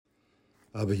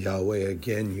Abba Yahweh,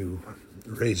 again, you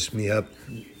raised me up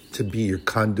to be your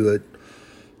conduit,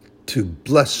 to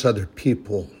bless other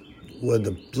people with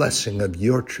the blessing of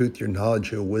your truth, your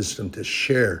knowledge, your wisdom, to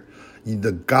share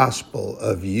the gospel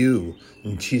of you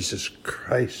in Jesus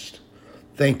Christ.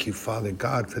 Thank you, Father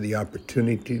God, for the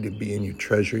opportunity to be in your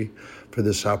treasury, for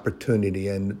this opportunity,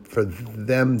 and for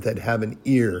them that have an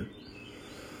ear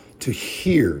to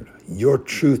hear your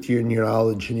truth, your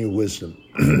knowledge, and your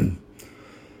wisdom.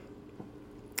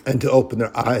 And to open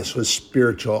their eyes with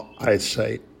spiritual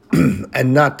eyesight,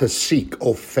 and not to seek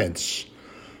offense.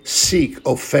 Seek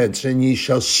offense, and ye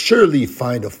shall surely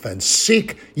find offense.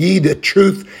 Seek ye the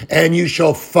truth, and you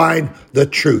shall find the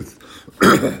truth.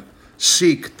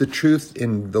 Seek the truth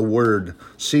in the Word.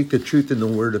 Seek the truth in the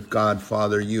Word of God,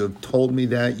 Father. You have told me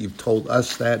that. You've told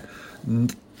us that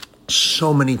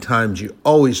so many times. You're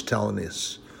always telling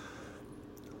us,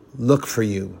 look for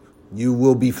you. You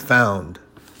will be found.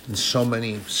 And so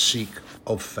many seek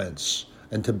offense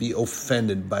and to be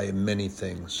offended by many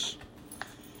things.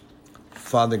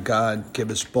 Father God, give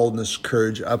us boldness,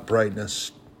 courage,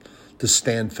 uprightness to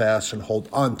stand fast and hold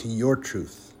on to your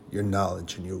truth, your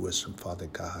knowledge, and your wisdom, Father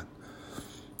God.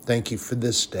 Thank you for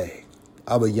this day.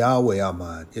 Abba Yahweh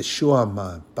Aman, Yeshua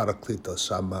Aman,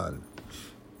 Parakletos Aman.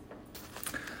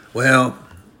 Well,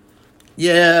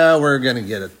 yeah, we're going to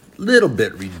get a little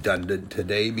bit redundant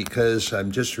today because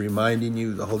I'm just reminding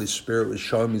you the Holy Spirit was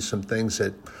showing me some things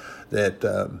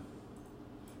that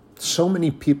so many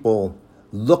people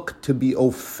look to be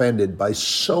offended by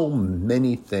so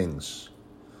many things.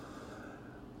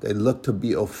 They look to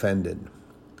be offended.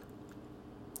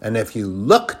 And if you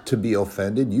look to be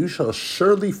offended, you shall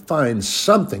surely find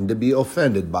something to be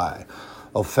offended by.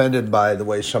 Offended by the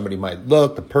way somebody might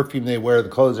look, the perfume they wear, the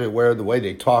clothes they wear, the way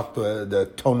they talk, the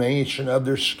tonation of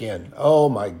their skin. Oh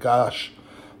my gosh.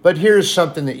 But here's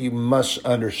something that you must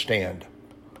understand.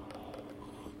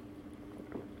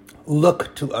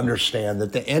 Look to understand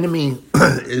that the enemy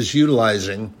is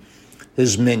utilizing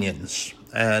his minions.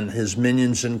 And his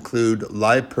minions include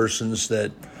live persons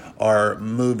that are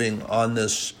moving on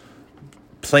this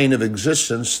plane of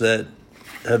existence that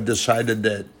have decided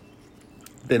that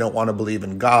they don't want to believe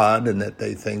in God, and that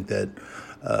they think that,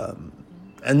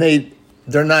 and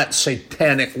they're not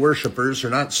satanic worshipers,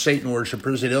 they're not Satan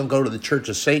worshipers, they don't go to the church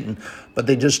of Satan, but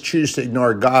they just choose to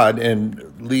ignore God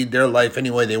and lead their life any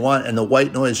way they want, and the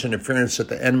white noise interference that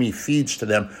the enemy feeds to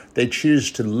them, they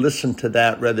choose to listen to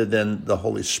that rather than the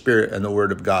Holy Spirit and the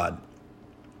Word of God.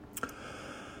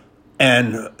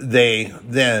 And they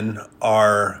then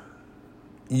are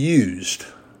used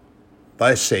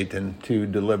by Satan to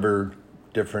deliver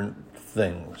different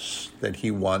things that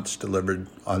he wants delivered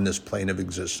on this plane of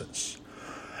existence.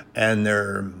 And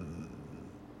they're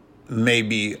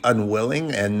maybe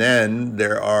unwilling, and then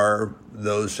there are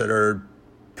those that are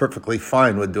perfectly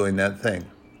fine with doing that thing.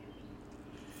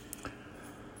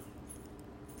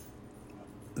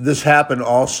 This happened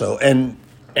also, and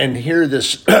here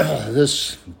this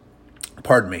this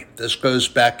goes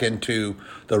back into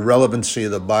the relevancy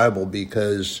of the Bible,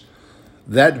 because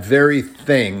that very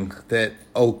thing that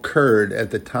occurred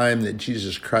at the time that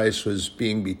Jesus Christ was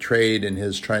being betrayed and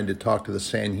his trying to talk to the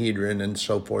Sanhedrin and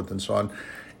so forth and so on,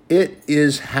 it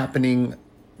is happening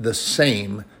the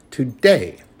same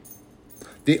today.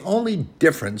 The only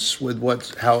difference with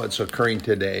how it's occurring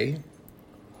today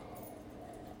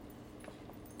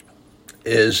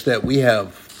is that we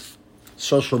have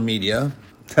social media.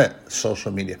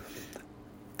 Social media.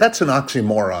 That's an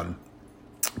oxymoron,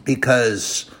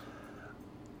 because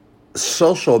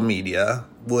social media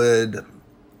would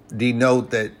denote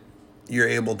that you're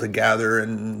able to gather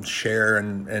and share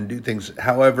and do things.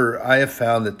 However, I have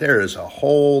found that there is a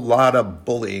whole lot of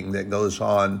bullying that goes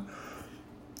on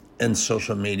in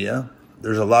social media.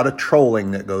 There's a lot of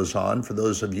trolling that goes on. For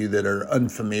those of you that are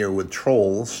unfamiliar with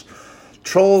trolls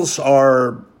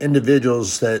are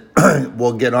individuals that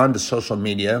will get onto social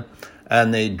media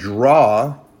and they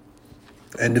draw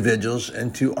individuals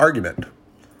into argument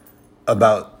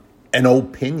about an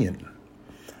opinion.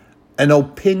 An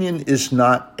opinion is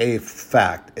not a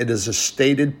fact. It is a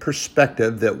stated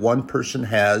perspective that one person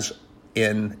has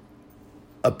in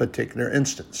a particular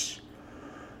instance.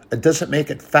 It doesn't make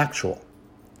it factual.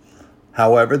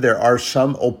 However, there are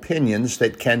some opinions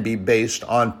that can be based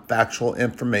on factual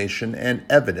information and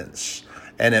evidence,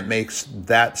 and it makes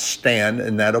that stand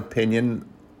and that opinion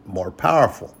more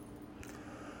powerful.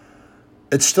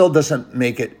 It still doesn't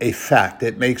make it a fact.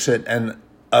 It makes it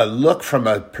a look from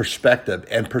a perspective,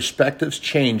 and perspectives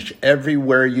change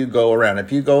everywhere you go around.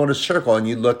 If you go in a circle and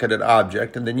you look at an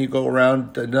object, and then you go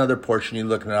around another portion, you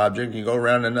look at an object, you go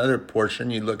around another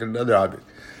portion, you look at another object.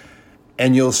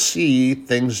 and you'll see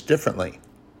things differently.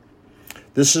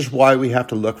 This is why we have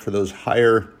to look for those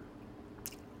higher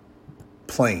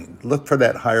plane. Look for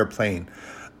that higher plane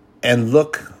and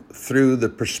look through the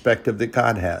perspective that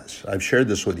God has. I've shared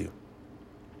this with you.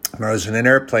 When I was in an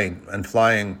airplane and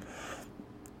flying,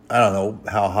 I don't know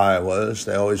how high I was.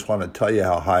 They always want to tell you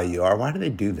how high you are. Why do they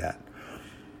do that?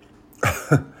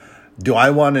 Do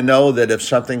I want to know that if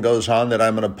something goes on that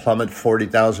I'm going to plummet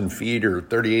 40,000 feet or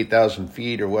 38,000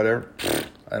 feet or whatever?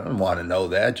 I don't want to know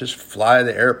that. Just fly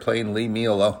the airplane, leave me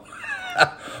alone.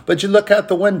 But you look out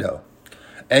the window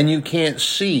and you can't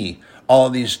see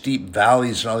all these deep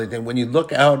valleys and all that thing. When you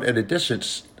look out at a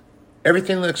distance,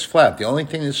 everything looks flat. The only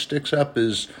thing that sticks up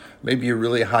is maybe a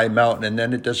really high mountain, and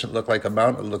then it doesn't look like a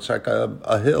mountain. It looks like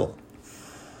a hill.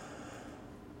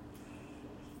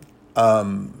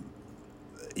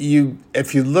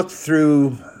 If you look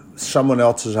through someone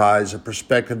else's eyes, a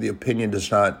perspective, the opinion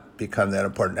does not become that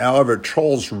important. However,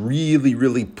 trolls really,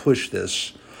 really push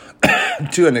this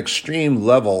to an extreme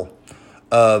level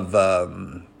of,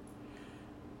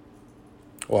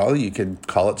 you can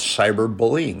call it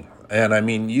cyberbullying. And I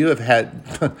mean, you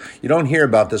don't hear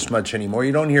about this much anymore.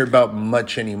 You don't hear about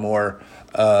much anymore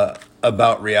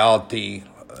about reality.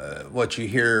 What you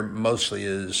hear mostly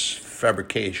is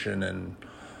fabrication and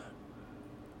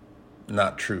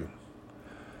not true.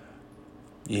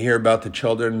 You hear about the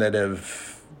children that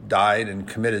have died and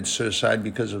committed suicide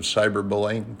because of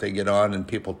cyberbullying. They get on and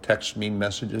people text mean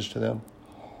messages to them.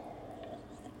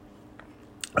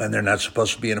 And they're not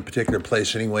supposed to be in a particular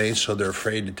place anyway, so they're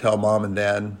afraid to tell mom and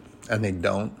dad, and they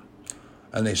don't.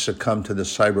 And they succumb to the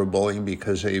cyberbullying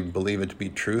because they believe it to be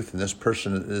truth. And this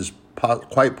person is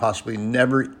quite possibly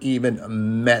never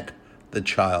even met the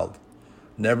child,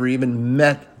 never even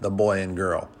met the boy and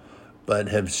girl, but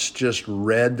have just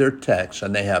read their text,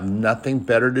 and they have nothing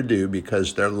better to do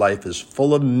because their life is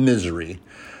full of misery.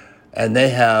 And they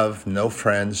have no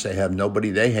friends, they have nobody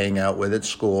they hang out with at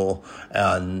school,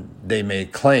 and they may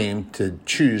claim to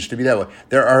choose to be that way.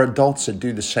 There are adults that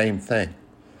do the same thing.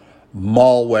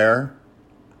 Malware,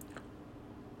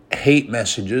 hate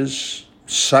messages,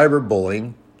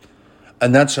 cyberbullying,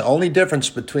 and that's the only difference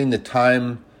between the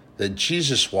time that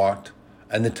Jesus walked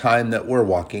and the time that we're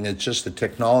walking. It's just the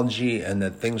technology and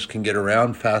that things can get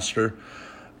around faster.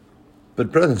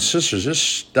 But brothers and sisters, this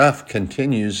stuff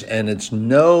continues, and it's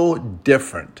no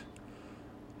different.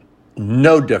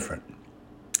 No different.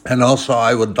 And also,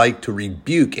 I would like to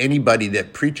rebuke anybody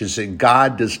that preaches that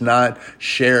God does not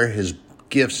share his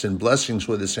gifts and blessings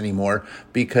with us anymore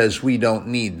because we don't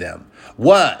need them.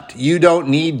 What? You don't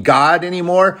need God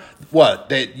anymore? What?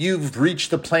 That you've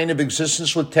reached the plane of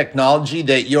existence with technology,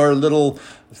 that your little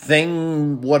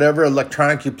thing, whatever,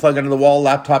 electronic you plug into the wall,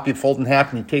 laptop you fold in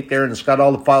half and you take there and it's got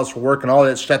all the files for work and all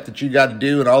that stuff that you got to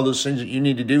do and all those things that you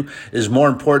need to do is more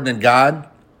important than God?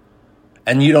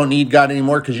 And you don't need God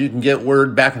anymore because you can get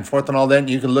word back and forth and all that, and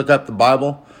you can look up the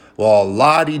Bible? Well,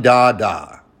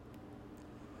 la-di-da-da.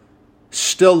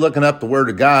 Still looking up the Word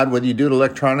of God, whether you do it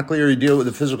electronically or you do it with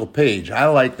a physical page. I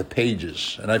like the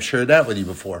pages, and I've shared that with you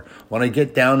before. When I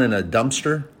get down in a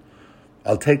dumpster,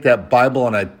 I'll take that Bible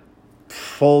and I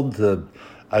fold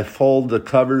the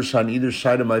covers on either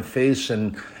side of my face,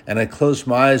 and I close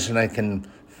my eyes and I can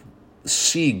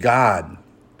see God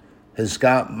has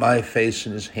got my face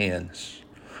in his hands.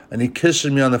 And he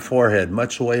kisses me on the forehead,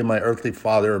 much the way my earthly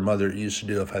father or mother used to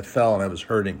do if I fell and I was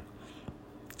hurting.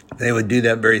 They would do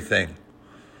that very thing.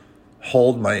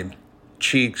 Hold my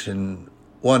cheeks and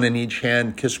one in each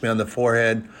hand, kiss me on the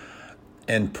forehead,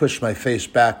 and push my face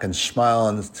back and smile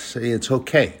and say, it's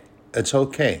okay. It's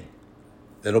okay.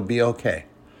 It'll be okay.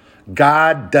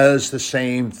 God does the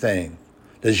same thing.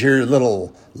 Does your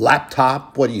little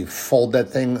laptop, what do you fold that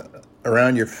thing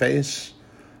around your face?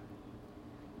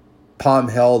 Palm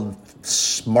held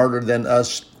smarter than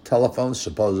us telephones,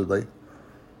 supposedly.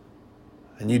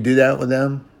 And you do that with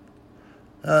them?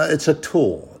 It's a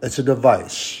tool. It's a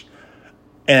device.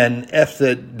 And if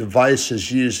the device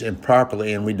is used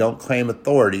improperly and we don't claim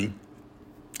authority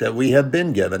that we have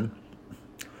been given,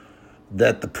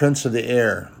 that the prince of the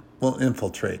air will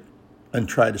infiltrate and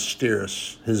try to steer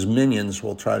us. His minions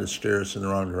will try to steer us in the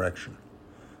wrong direction.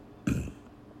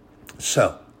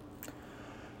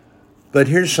 But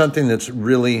here's something that's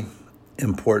really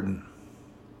important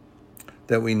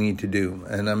that we need to do.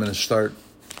 And I'm going to start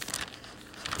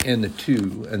in the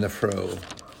to and the fro,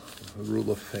 the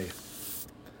rule of faith.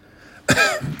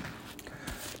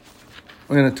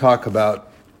 We're going to talk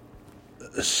about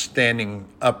standing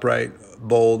upright,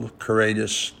 bold,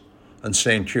 courageous, and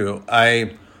staying true.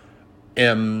 I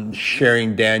am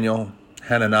sharing Daniel,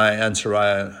 Hananiah,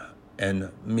 Azariah,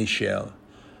 and Mishael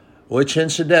which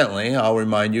incidentally, I'll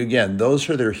remind you again, those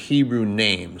are their Hebrew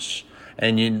names.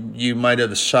 And you might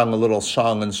have sung a little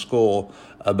song in school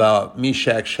about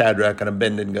Meshach, Shadrach, and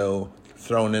Abednego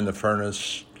thrown in the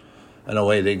furnace, and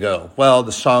away they go. Well,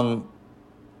 the song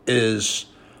is,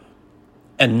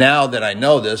 and now that I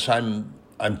know this, I'm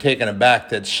taken aback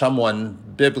that someone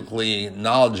biblically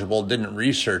knowledgeable didn't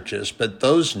research this, but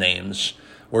those names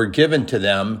were given to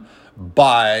them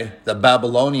by the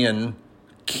Babylonian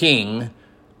king,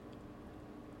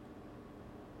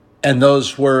 and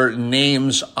those were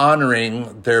names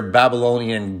honoring their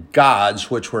Babylonian gods,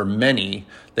 which were many.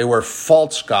 They were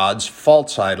false gods,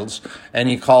 false idols, and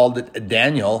he called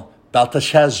Daniel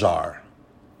Belteshazzar.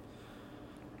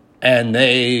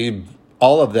 And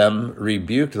all of them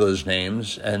rebuked those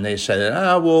names, and they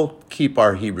said, we'll keep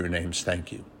our Hebrew names,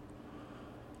 thank you.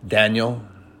 Daniel,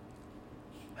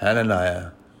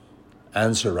 Hananiah,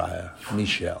 Azariah,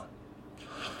 Mishael.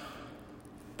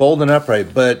 Bold and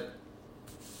upright, but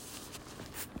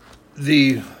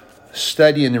the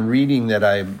study and the reading that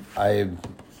I've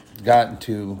gotten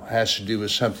to has to do with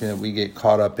something that we get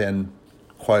caught up in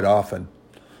quite often.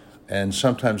 And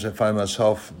sometimes I find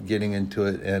myself getting into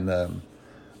it, and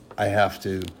I have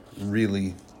to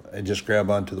really just grab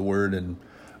onto the Word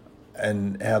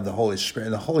and have the Holy Spirit.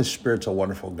 And the Holy Spirit's a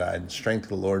wonderful guide. The strength of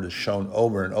the Lord is shown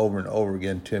over and over and over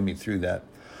again to me through that.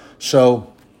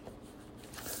 So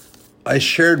I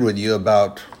shared with you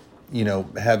about,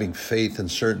 having faith in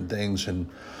certain things, and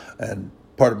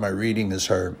part of my reading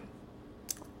is our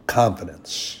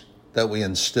confidence that we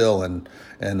instill in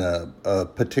a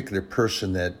particular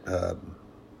person that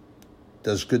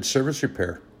does good service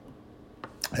repair.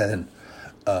 And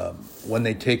when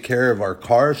they take care of our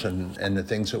cars and the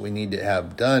things that we need to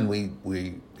have done,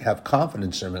 we have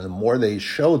confidence in them. And the more they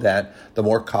show that, the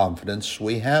more confidence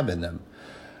we have in them.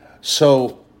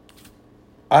 So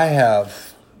I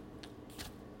have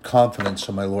confidence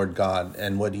in my Lord God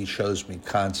and what he shows me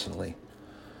constantly.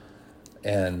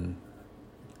 And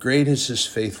great is his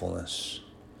faithfulness.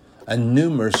 And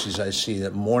new mercies I see,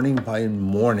 that morning by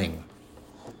morning,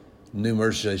 new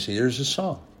mercies I see. There's a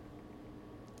song.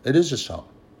 It is a song.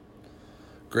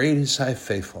 Great is thy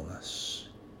faithfulness,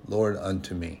 Lord,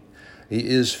 unto me. He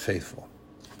is faithful.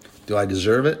 Do I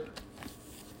deserve it?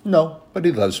 No, but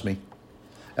he loves me.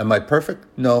 Am I perfect?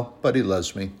 No, but he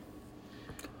loves me.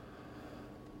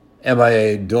 Am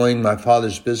I doing my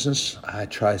Father's business? I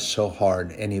try so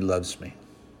hard, and he loves me.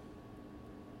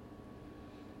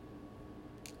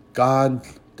 God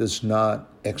does not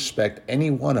expect any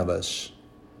one of us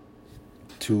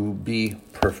to be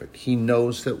perfect. He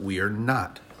knows that we are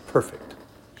not perfect.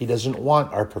 He doesn't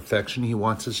want our perfection. He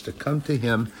wants us to come to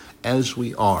him as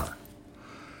we are.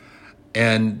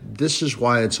 And this is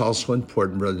why it's also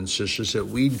important, brothers and sisters, that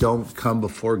we don't come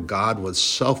before God with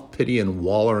self-pity and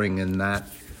wallowing in that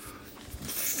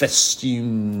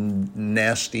festoon,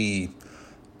 nasty,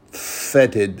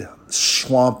 fetid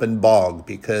swamp and bog,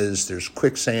 because there's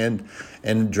quicksand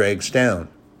and it drags down.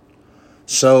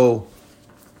 So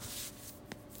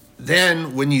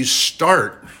then when you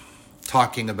start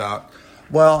talking about,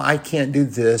 well, I can't do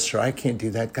this or I can't do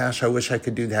that. Gosh, I wish I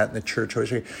could do that in the church.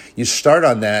 You start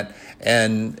on that,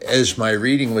 and as my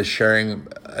reading was sharing,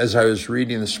 as I was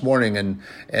reading this morning,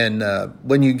 and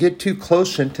when you get too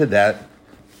close into that,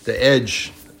 the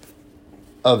edge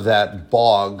of that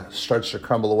bog starts to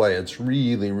crumble away. It's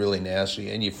really, really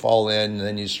nasty, and you fall in, and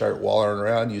then you start wallowing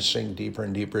around. You sink deeper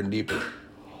and deeper and deeper.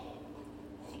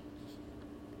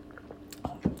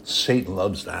 Satan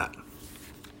loves that.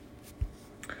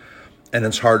 And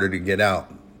it's harder to get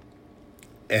out.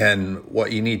 And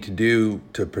what you need to do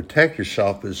to protect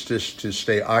yourself is just to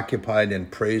stay occupied in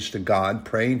praise to God,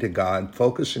 praying to God,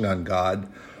 focusing on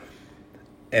God.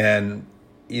 And,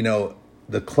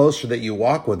 the closer that you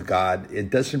walk with God, it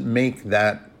doesn't make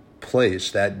that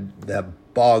place,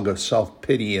 that bog of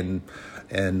self-pity and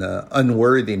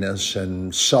unworthiness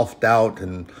and self-doubt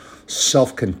and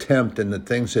self-contempt and the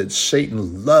things that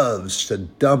Satan loves to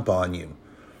dump on you.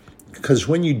 Because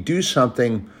when you do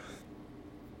something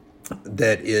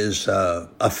that is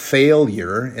a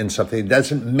failure in something, it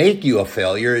doesn't make you a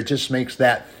failure. It just makes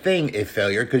that thing a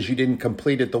failure because you didn't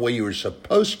complete it the way you were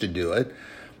supposed to do it.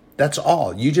 That's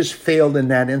all. You just failed in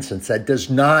that instance. That does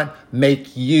not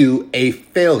make you a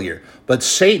failure. But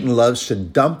Satan loves to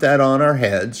dump that on our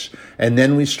heads, and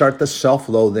then we start the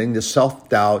self-loathing, the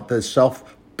self-doubt, the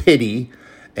self-pity,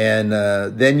 and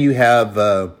then you have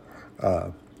a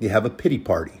pity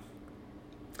party.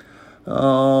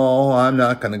 Oh, I'm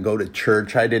not going to go to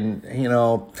church. I didn't,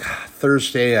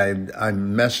 Thursday I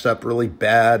messed up really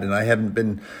bad, and I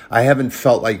haven't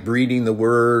felt like reading the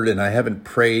word, and I haven't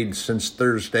prayed since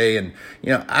Thursday, and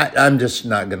I'm just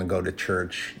not going to go to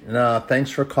church. No, thanks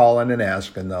for calling and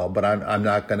asking though, but I'm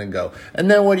not going to go.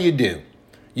 And then what do?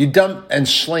 You dump and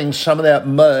sling some of that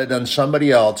mud on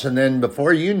somebody else, and then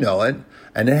before you know it,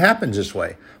 and it happens this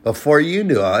way, before you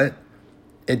know it,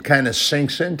 it kind of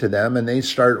sinks into them, and they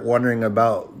start wondering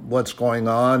about what's going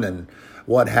on and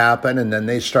what happened, and then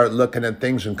they start looking at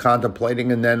things and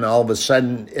contemplating, and then all of a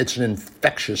sudden it's an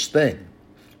infectious thing.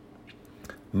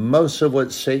 Most of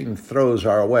what Satan throws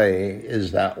our way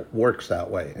works that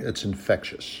way. It's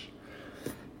infectious.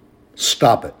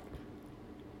 Stop it.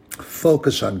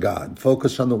 Focus on God.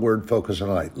 Focus on the word. Focus on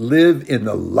light. Live in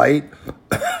the light,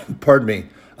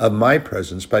 of my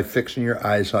presence by fixing your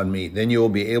eyes on me. Then you will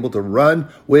be able to run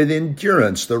with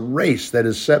endurance the race that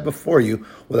is set before you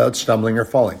without stumbling or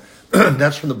falling.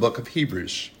 That's from the book of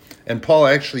Hebrews. And Paul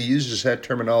actually uses that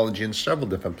terminology in several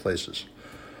different places.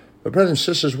 But brothers and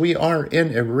sisters, we are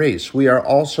in a race. We are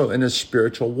also in a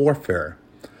spiritual warfare.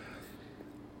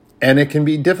 And it can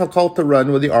be difficult to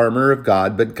run with the armor of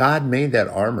God, but God made that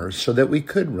armor so that we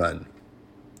could run.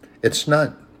 It's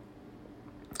not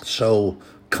so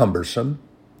cumbersome.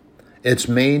 It's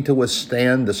made to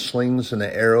withstand the slings and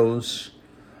the arrows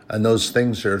and those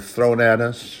things that are thrown at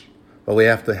us. But we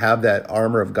have to have that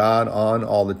armor of God on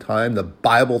all the time. The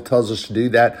Bible tells us to do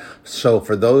that. So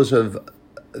for those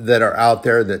that are out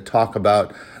there that talk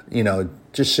about,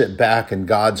 just sit back and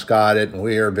God's got it and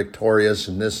we are victorious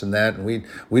and this and that, and we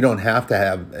don't have to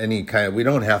have we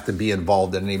don't have to be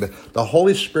involved in any, but the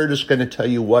Holy Spirit is going to tell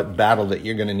you what battle that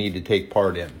you're going to need to take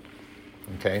part in.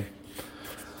 Okay?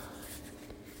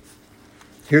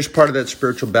 Here's part of that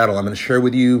spiritual battle I'm going to share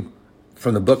with you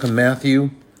from the book of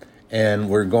Matthew, and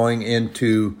we're going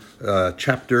into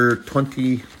chapter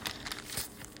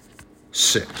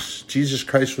 26. Jesus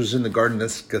Christ was in the Garden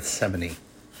of Gethsemane,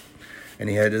 and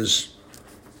he had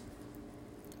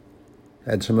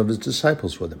some of his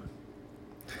disciples with him.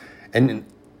 And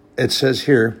it says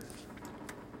here,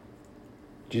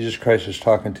 Jesus Christ is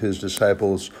talking to his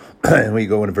disciples, and we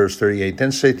go into verse 38.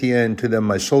 Then saith he unto them,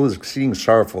 my soul is exceeding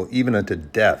sorrowful, even unto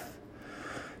death.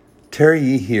 Tarry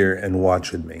ye here and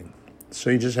watch with me. So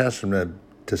he just asked them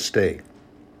to stay.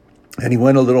 And he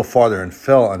went a little farther and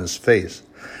fell on his face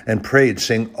and prayed,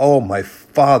 saying, Oh, my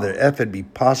Father, if it be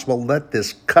possible, let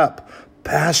this cup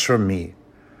pass from me.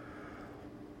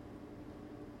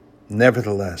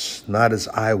 Nevertheless, not as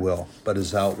I will, but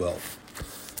as thou wilt.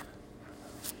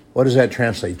 What does that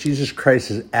translate? Jesus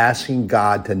Christ is asking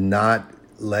God to not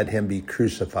let him be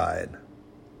crucified.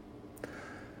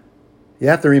 You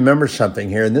have to remember something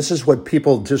here, and this is what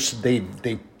people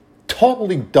they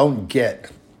totally don't get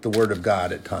the word of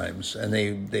God at times. And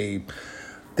they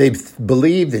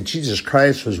believe that Jesus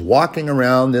Christ was walking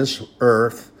around this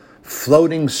earth,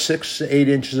 floating 6 to 8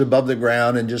 inches above the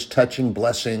ground and just touching,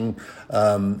 blessing,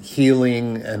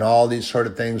 healing, and all these sort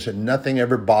of things, and nothing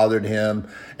ever bothered him.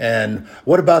 And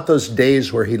what about those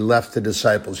days where he left the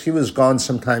disciples? He was gone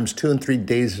sometimes 2 and 3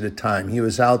 days at a time. He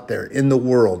was out there in the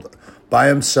world by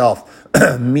himself,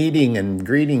 meeting and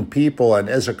greeting people, and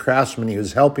as a craftsman, he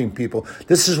was helping people.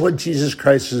 This is what Jesus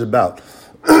Christ is about.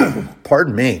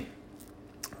 Pardon me.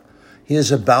 He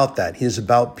is about that. He is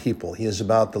about people. He is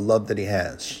about the love that he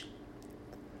has.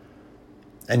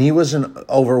 And he wasn't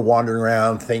over wandering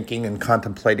around thinking and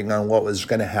contemplating on what was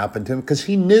going to happen to him, because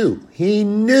he knew. He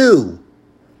knew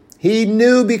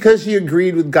because he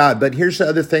agreed with God. But here's the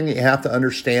other thing that you have to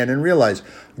understand and realize.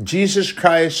 Jesus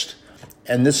Christ,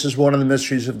 and this is one of the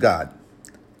mysteries of God,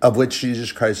 of which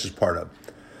Jesus Christ is part of.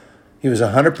 He was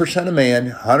 100% a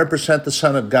man, 100% the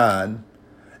Son of God,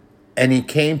 and he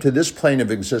came to this plane of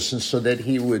existence so that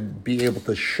he would be able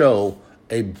to show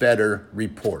a better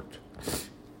report.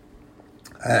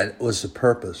 That was the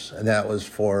purpose, and that was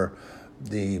for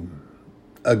the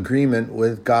agreement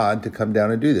with God to come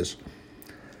down and do this.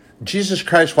 Jesus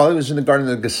Christ, while he was in the Garden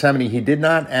of Gethsemane, he did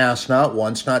not ask, not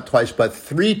once, not twice, but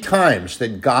 3 times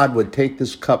that God would take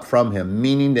this cup from him,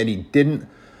 meaning that he didn't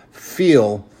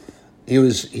feel, he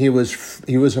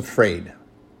was afraid.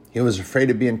 He was afraid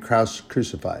of being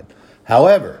crucified.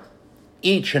 However,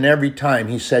 each and every time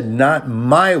he said, not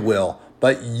my will,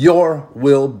 but your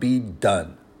will be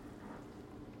done.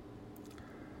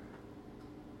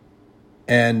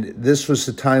 And this was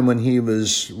the time when he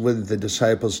was with the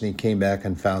disciples and he came back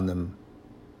and found them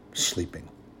sleeping.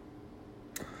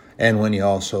 And when he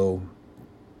also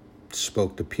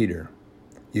spoke to Peter,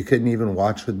 you couldn't even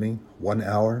watch with me 1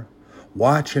 hour?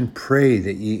 Watch and pray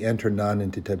that ye enter not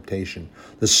into temptation.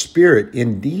 The spirit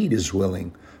indeed is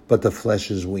willing, but the flesh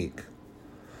is weak.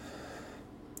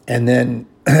 And then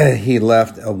he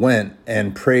went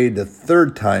and prayed the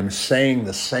third time, saying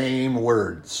the same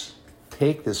words.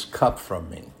 Take this cup from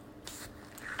me.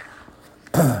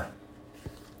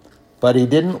 But he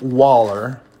didn't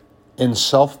waller in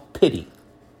self-pity.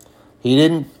 He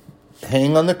didn't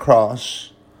hang on the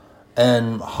cross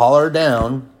and holler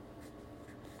down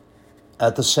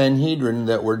at the Sanhedrin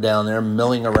that were down there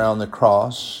milling around the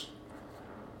cross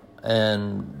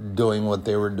and doing what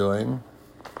they were doing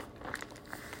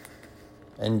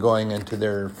and going into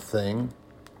their thing.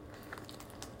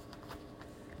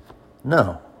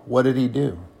 No. What did he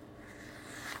do?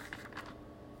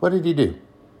 What did he do?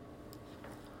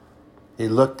 He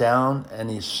looked down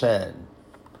and he said,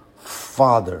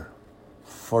 Father,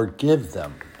 forgive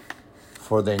them,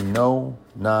 for they know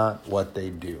not what they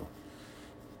do.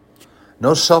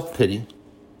 No self-pity.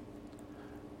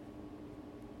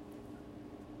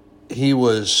 He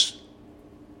was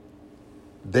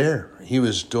there. He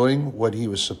was doing what he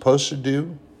was supposed to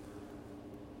do,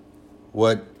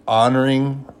 what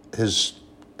honoring his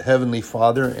Heavenly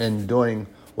Father and doing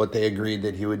what they agreed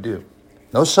that he would do.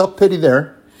 No self-pity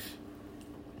there.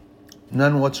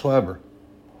 None whatsoever.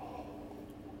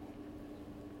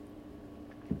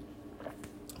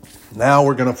 Now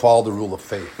we're going to follow the rule of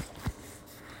faith.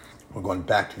 We're going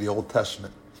back to the Old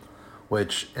Testament,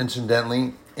 which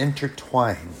incidentally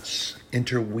intertwines,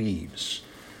 interweaves,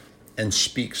 and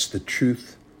speaks the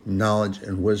truth, knowledge,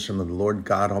 and wisdom of the Lord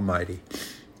God Almighty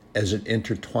as it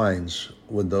intertwines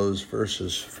with those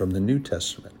verses from the New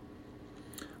Testament.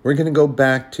 We're going to go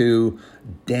back to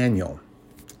Daniel.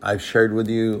 I've shared with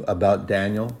you about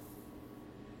Daniel,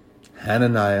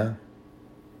 Hananiah,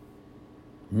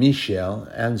 Mishael,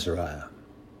 and Azariah.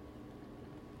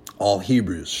 All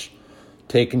Hebrews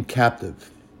taken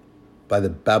captive by the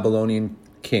Babylonian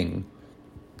king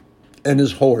and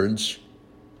his hordes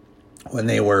when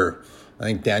they were, I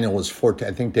think Daniel was 14.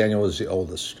 I think Daniel was the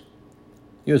oldest.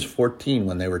 He was 14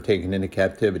 when they were taken into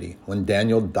captivity. When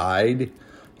Daniel died,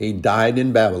 he died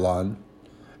in Babylon,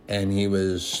 and he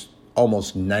was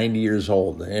almost 90 years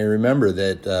old. And remember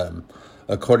that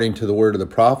according to the word of the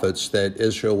prophets, that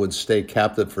Israel would stay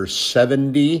captive for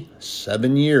 70 years,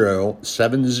 70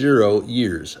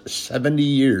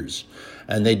 years,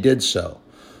 and they did so.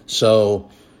 So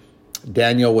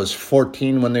Daniel was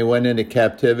 14 when they went into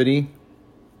captivity.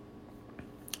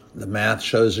 The math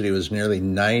shows that he was nearly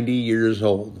 90 years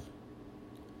old.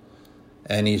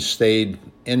 And he stayed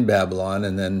in Babylon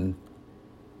and then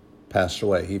passed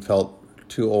away. He felt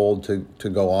too old to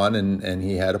go on, and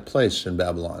he had a place in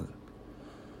Babylon.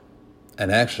 And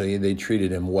actually, they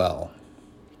treated him well.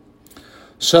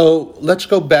 So let's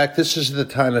go back. This is the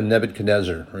time of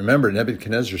Nebuchadnezzar. Remember,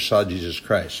 Nebuchadnezzar saw Jesus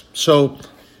Christ. So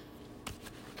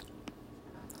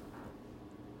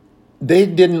they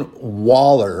didn't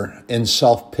waller in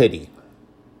self-pity.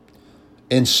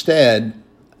 Instead,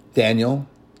 Daniel,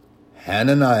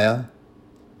 Hananiah,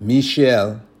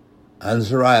 Mishael, and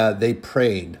Azariah, they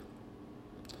prayed.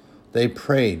 They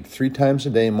prayed 3 times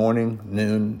a day, morning,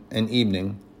 noon, and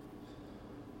evening.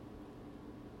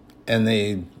 And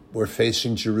they were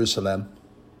facing Jerusalem.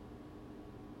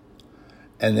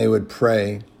 And they would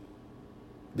pray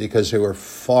because they were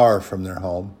far from their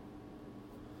home.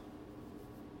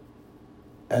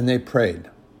 And they prayed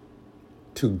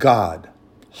to God,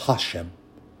 Hashem,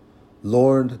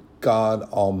 Lord God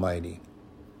Almighty.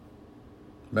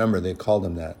 Remember, they called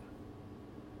him that.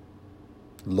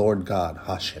 Lord God,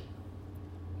 Hashem.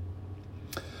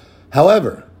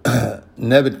 However,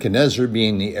 Nebuchadnezzar,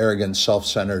 being the arrogant,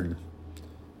 self-centered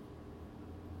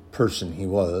person he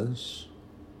was,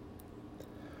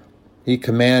 he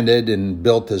commanded and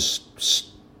built this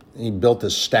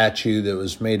statue that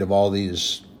was made of all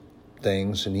these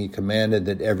things, and he commanded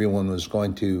that everyone was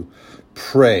going to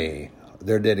pray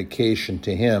their dedication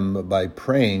to him by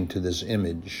praying to this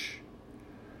image.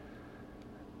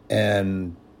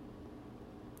 And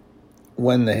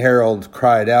when the herald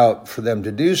cried out for them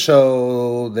to do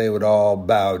so, they would all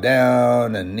bow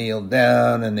down and kneel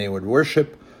down, and they would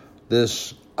worship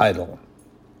this idol.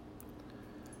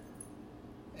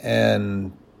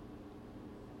 And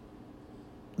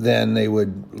then they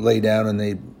would lay down and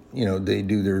they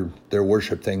do their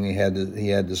worship thing. He had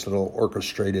this little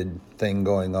orchestrated thing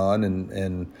going on,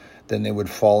 and then they would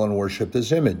fall and worship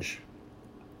this image.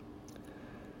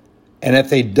 And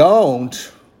if they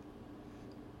don't,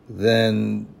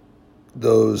 then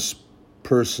those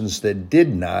persons that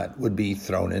did not would be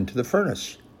thrown into the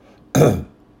furnace.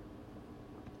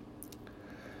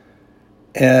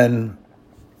 And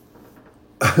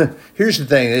Here's the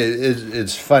thing.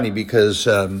 It's funny because,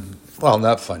 well,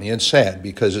 not funny. It's sad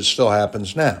because it still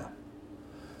happens now.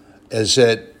 Is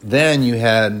that then you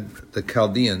had the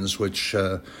Chaldeans, which,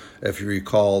 if you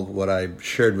recall what I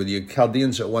shared with you,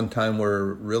 Chaldeans at one time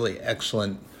were really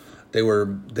excellent. They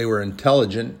were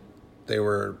intelligent. They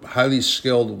were highly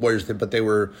skilled warriors, but they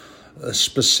were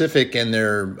specific in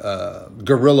their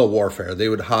guerrilla warfare. They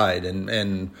would hide,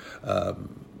 and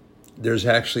there's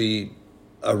actually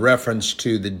a reference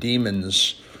to the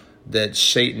demons that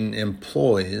Satan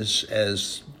employs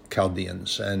as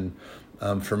Chaldeans. And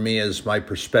for me, as my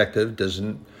perspective,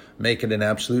 doesn't make it an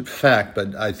absolute fact,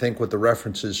 but I think what the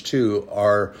references to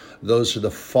are those are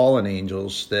the fallen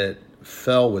angels that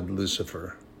fell with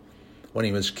Lucifer when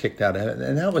he was kicked out of heaven.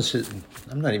 And that was his,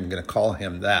 I'm not even going to call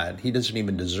him that. He doesn't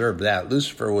even deserve that.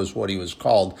 Lucifer was what he was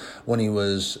called when he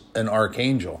was an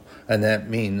archangel. And that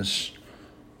means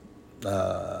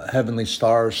heavenly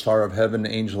star, star of heaven,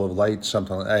 angel of light,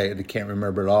 something like that. I can't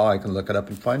remember it all. I can look it up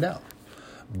and find out.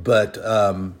 But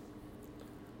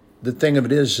the thing of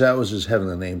it is, that was his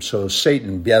heavenly name. So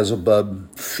Satan,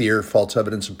 Beelzebub, fear, false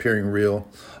evidence appearing real,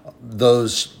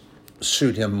 those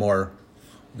suit him more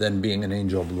than being an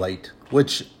angel of light,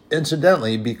 which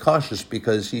incidentally, be cautious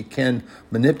because he can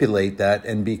manipulate that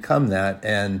and become that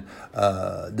and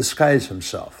disguise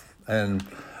himself. And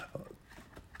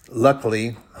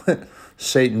luckily,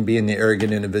 Satan, being the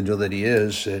arrogant individual that he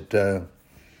is,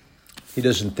 he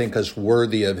doesn't think us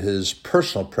worthy of his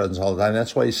personal presence all the time.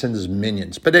 That's why he sends his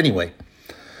minions. But anyway,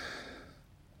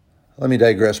 let me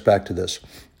digress back to this.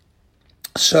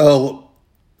 So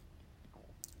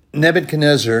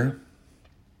Nebuchadnezzar,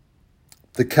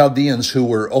 the Chaldeans, who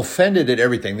were offended at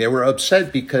everything, they were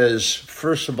upset because,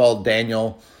 first of all,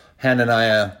 Daniel,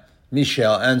 Hananiah,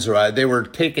 Mishael, Azariah, they were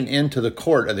taken into the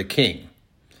court of the king.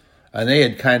 And they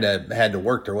had kind of had to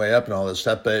work their way up and all this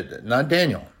stuff, but not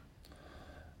Daniel.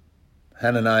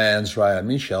 Hananiah, Azariah,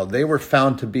 Mishael, they were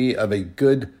found to be of a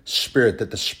good spirit, that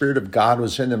the Spirit of God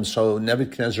was in them. So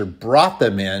Nebuchadnezzar brought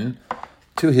them in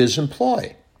to his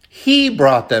employ. He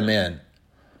brought them in.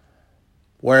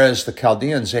 Whereas the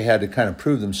Chaldeans, they had to kind of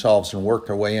prove themselves and work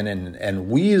their way in and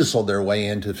weasel their way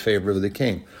into favor of the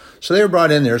king. So they were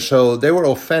brought in there. So they were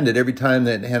offended every time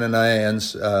that Hananiah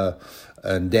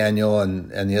and Daniel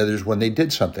and the others, when they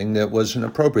did something that wasn't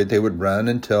appropriate, they would run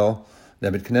and tell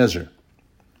Nebuchadnezzar.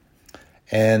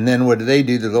 And then what did they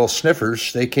do? The little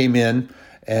sniffers, they came in,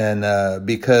 and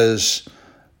because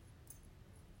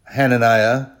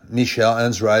Hananiah, Mishael,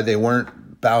 Azariah, they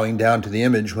weren't bowing down to the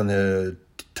image when the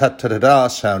ta-ta-ta-da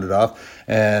sounded off,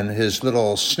 and his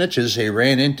little snitches, they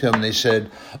ran into him, and they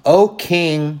said, "O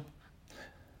king,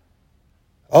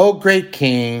 O great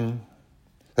king,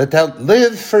 that thou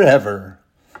live forever.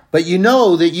 But you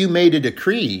know that you made a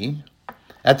decree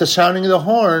at the sounding of the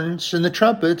horns and the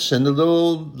trumpets and the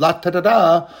little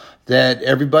la-ta-da-da that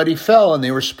everybody fell and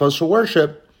they were supposed to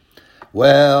worship.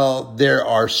 Well, there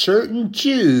are certain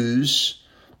Jews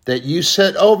that you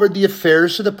set over the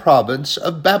affairs of the province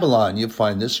of Babylon." You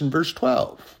find this in verse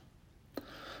 12.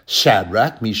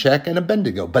 Shadrach, Meshach, and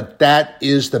Abednego. But that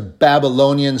is the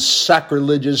Babylonian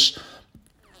sacrilegious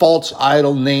false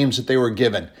idol names that they were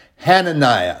given.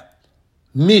 Hananiah,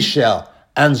 Mishael,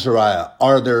 Azariah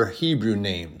are their Hebrew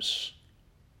names,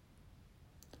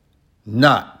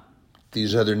 not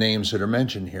these other names that are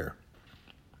mentioned here.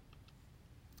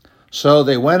 So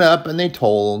they went up and they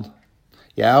told,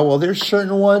 there's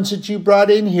certain ones that you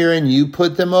brought in here and you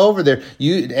put them over there.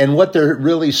 And what they're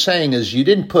really saying is, you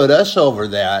didn't put us over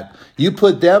that. You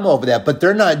put them over that, but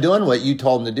they're not doing what you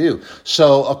told them to do.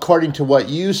 So according to what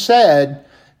you said,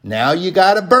 now you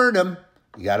got to burn them.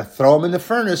 You got to throw them in the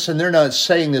furnace. And they're not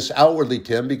saying this outwardly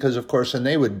to him because, of course, then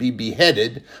they would be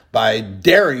beheaded by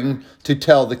daring to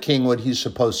tell the king what he's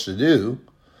supposed to do.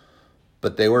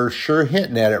 But they were sure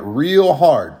hinting at it real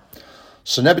hard.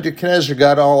 So Nebuchadnezzar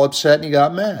got all upset and he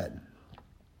got mad.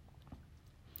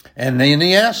 And then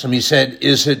he asked him, he said,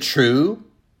 "Is it true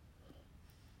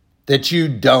that you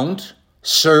don't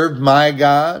serve my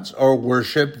gods or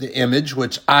worship the image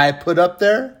which I put up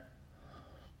there?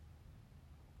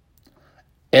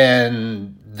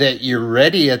 And that you're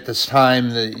ready at this time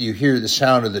that you hear the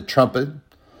sound of the trumpet,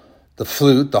 the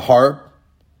flute, the harp,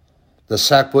 the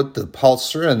sackbut, the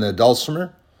psalter, and the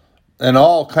dulcimer, and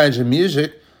all kinds of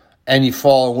music, and you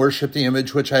fall and worship the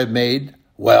image which I have made?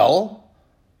 Well,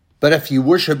 but if you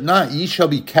worship not, ye shall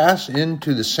be cast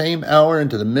into the same hour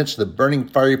into the midst of the burning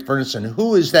fiery furnace. And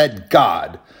who is that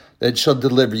God that shall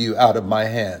deliver you out of my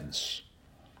hands?"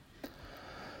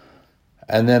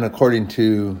 And then according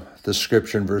to the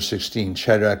scripture in verse 16,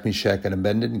 Shadrach, Meshach, and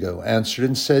Abednego answered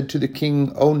and said to the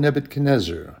king, "O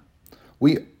Nebuchadnezzar,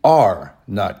 we are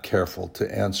not careful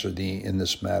to answer thee in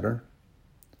this matter.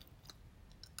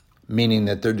 Meaning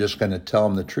that they're just going to tell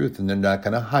him the truth and they're not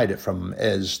going to hide it from him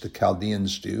as the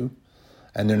Chaldeans do.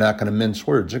 And they're not going to mince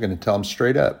words. They're going to tell him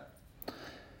straight up.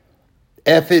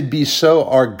 If it be so,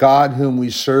 our God whom we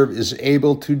serve is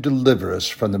able to deliver us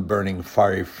from the burning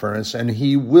fiery furnace, and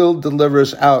he will deliver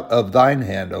us out of thine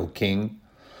hand, O king.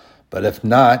 But if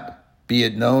not, be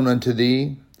it known unto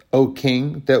thee, O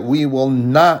king, that we will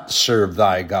not serve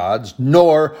thy gods,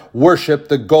 nor worship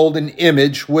the golden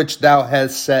image which thou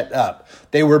hast set up.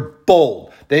 They were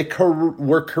bold. They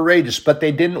were courageous, but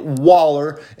they didn't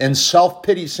waller in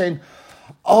self-pity saying,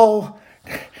 oh,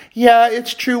 yeah,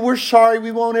 it's true. We're sorry.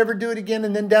 We won't ever do it again.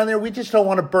 And then down there, we just don't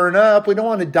want to burn up. We don't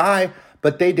want to die.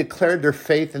 But they declared their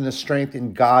faith and the strength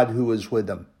in God who was with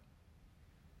them.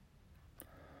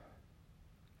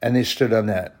 And they stood on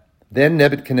that. Then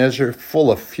Nebuchadnezzar,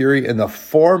 full of fury, and the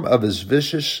form of his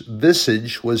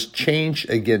visage was changed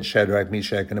against Shadrach,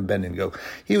 Meshach, and Abednego.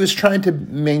 He was trying to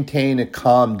maintain a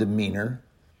calm demeanor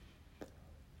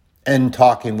and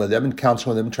talking with them and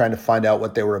counseling with them, trying to find out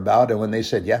what they were about. And when they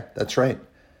said, yeah, that's right,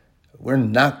 we're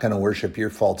not going to worship your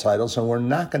false idols, and we're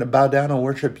not going to bow down and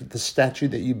worship the statue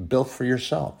that you built for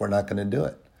yourself. We're not going to do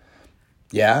it.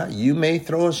 Yeah, you may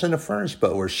throw us in a furnace,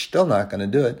 but we're still not going to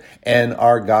do it. And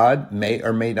our God may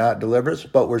or may not deliver us,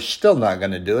 but we're still not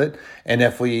going to do it. And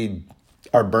if we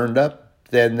are burned up,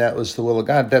 then that was the will of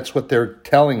God. That's what they're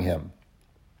telling him.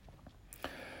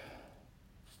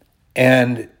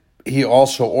 And he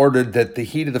also ordered that the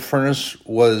heat of the furnace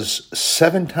was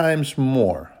 7 times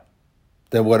more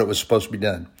than what it was supposed to be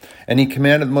done. And he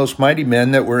commanded the most mighty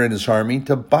men that were in his army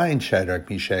to bind Shadrach,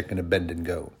 Meshach, and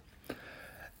Abednego,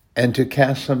 and to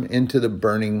cast them into the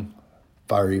burning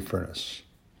fiery furnace.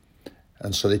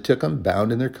 And so they took them,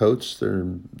 bound in their coats,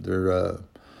 their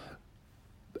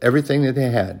everything that they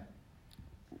had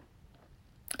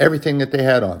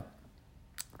on.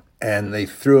 And they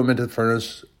threw them into the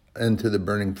furnace, into the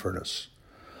burning furnace.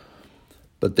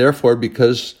 But therefore,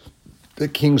 because the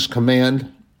king's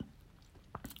command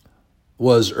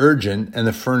was urgent and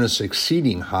the furnace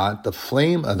exceeding hot, the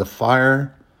flame of the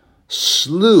fire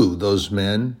slew those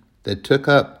men that took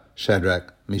up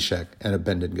Shadrach, Meshach, and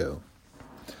Abednego.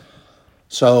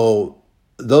 So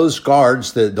those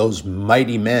guards, those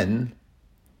mighty men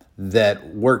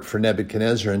that worked for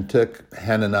Nebuchadnezzar and took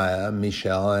Hananiah,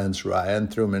 Mishael, and Azariah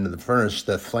and threw them into the furnace,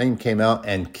 the flame came out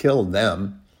and killed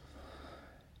them.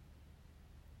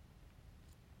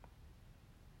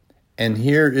 And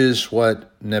here is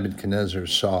what Nebuchadnezzar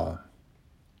saw.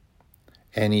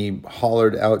 And he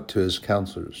hollered out to his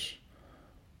counselors.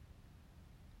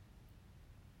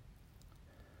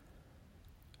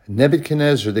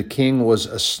 Nebuchadnezzar the king was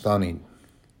astonished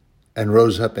and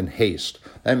rose up in haste.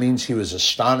 That means he was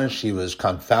astonished, he was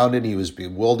confounded, he was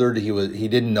bewildered, he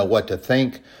didn't know what to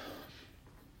think.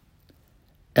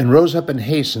 And rose up in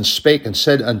haste and spake and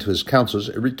said unto his counselors,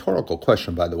 a rhetorical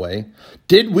question, by the way,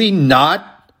 did we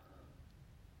not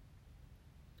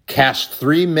cast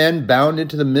 3 men bound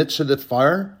into the midst of the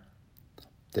fire?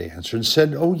 They answered and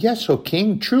said, oh yes, O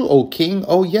king, true, O king,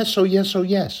 oh yes, oh yes, oh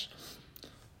yes.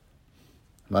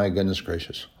 My goodness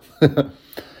gracious.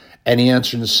 And he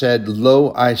answered and said,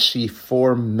 lo, I see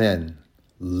 4 men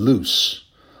loose,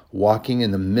 walking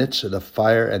in the midst of the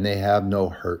fire, and they have no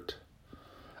hurt.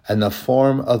 And the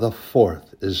form of the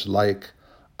 4th is like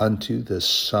unto the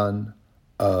Son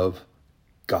of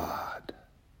God.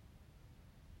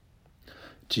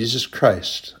 Jesus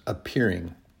Christ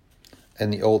appearing in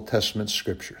the Old Testament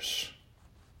scriptures.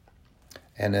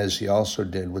 And as he also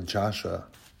did with Joshua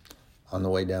on the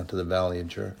way down to the Valley of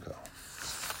Jericho.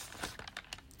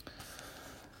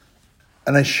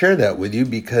 And I share that with you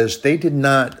because they did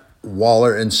not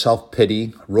waller in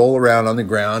self-pity, roll around on the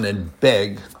ground, and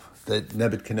beg that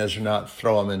Nebuchadnezzar not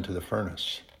throw them into the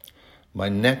furnace. My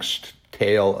next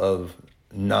tale of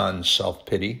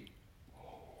non-self-pity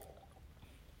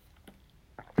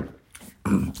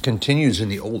continues in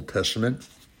the Old Testament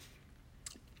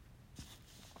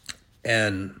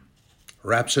and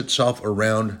wraps itself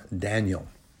around Daniel.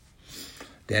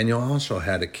 Daniel also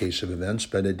had a case of events,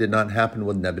 but it did not happen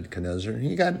with Nebuchadnezzar.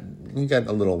 He got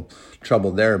a little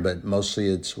trouble there, but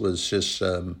mostly it was just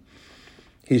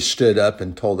he stood up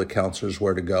and told the counselors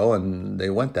where to go, and they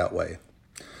went that way.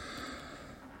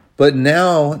 But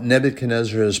now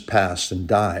Nebuchadnezzar has passed and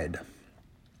died,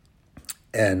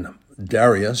 and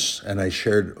Darius, and I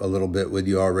shared a little bit with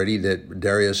you already that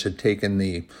Darius had taken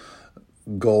the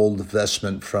gold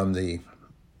vestment from the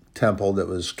temple that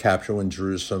was captured when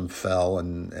Jerusalem fell,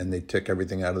 and they took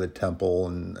everything out of the temple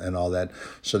and all that.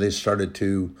 So they started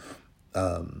to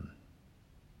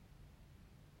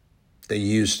they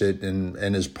used it,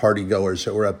 and his party goers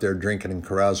that were up there drinking and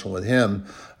carousing with him,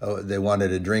 they wanted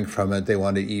to drink from it, they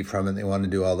wanted to eat from it, they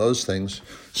wanted to do all those things.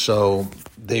 So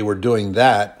they were doing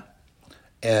that,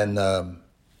 and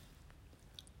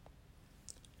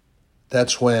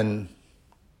that's when,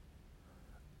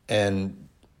 and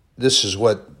this is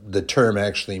what the term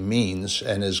actually means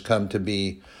and has come to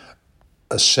be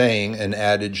a saying, an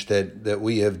adage that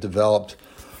we have developed.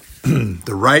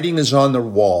 The writing is on the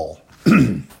wall.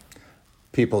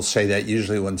 People say that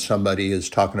usually when somebody is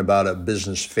talking about a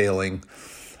business failing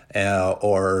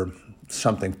or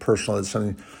something personal. It's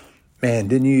something, man,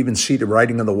 didn't you even see the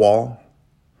writing on the wall?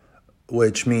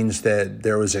 Which means that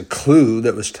there was a clue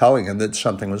that was telling him that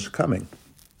something was coming.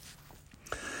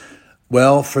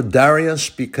 Well, for Darius,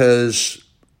 because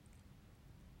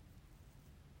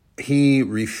he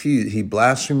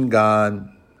blasphemed God,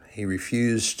 he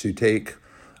refused to take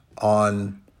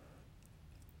on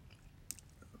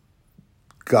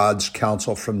God's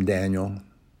counsel from Daniel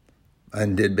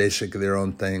and did basically their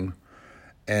own thing,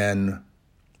 and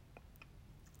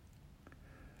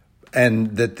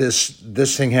that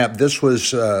this thing happened. This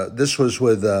was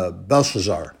with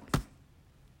Belshazzar.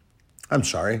 I'm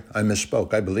sorry, I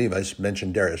misspoke. I believe I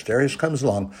mentioned Darius. Darius comes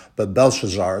along, but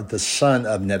Belshazzar, the son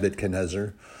of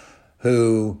Nebuchadnezzar,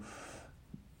 who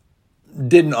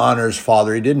didn't honor his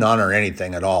father. He didn't honor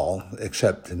anything at all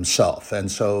except himself. And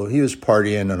so he was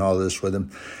partying and all this with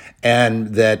him.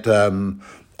 And that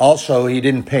also he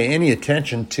didn't pay any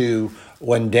attention to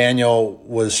when Daniel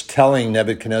was telling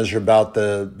Nebuchadnezzar about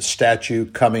the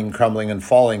statue coming, crumbling, and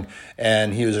falling.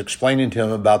 And he was explaining to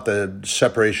him about the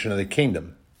separation of the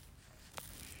kingdom.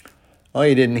 Well,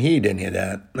 he didn't heed any of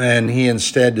that. And he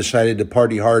instead decided to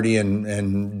party hardy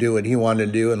and do what he wanted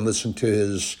to do and listen to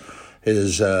his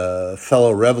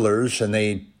fellow revelers, and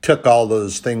they took all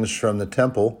those things from the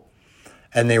temple,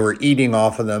 and they were eating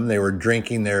off of them. They were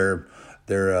drinking their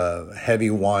heavy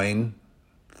wine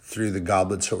through the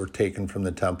goblets that were taken from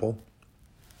the temple.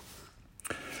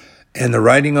 And the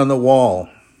writing on the wall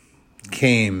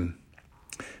came,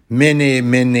 Mene,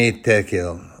 Mene,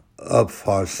 Tekel,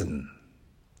 Upharsin.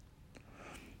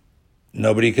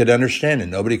 Nobody could understand it.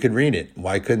 Nobody could read it.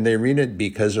 Why couldn't they read it?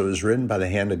 Because it was written by the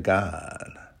hand of God.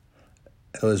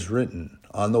 It was written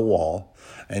on the wall.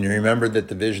 And you remember that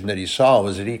the vision that he saw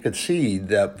was that he could see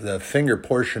the finger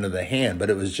portion of the hand, but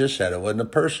it was just that. It wasn't a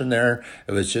person there.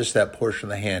 It was just that portion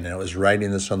of the hand, and it was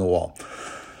writing this on the wall.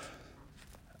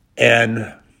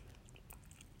 And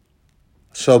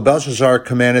so Belshazzar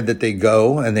commanded that they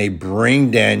go and they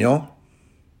bring Daniel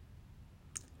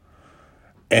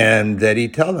and that he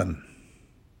tell them.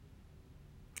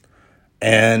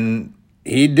 And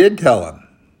he did tell him.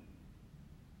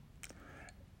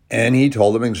 And he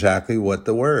told them exactly what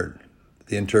the word,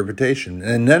 the interpretation.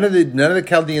 And none of the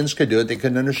Chaldeans could do it. They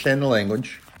couldn't understand the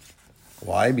language.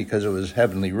 Why? Because it was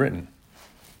heavenly written.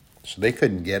 So they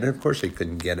couldn't get it. Of course they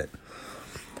couldn't get it.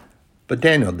 But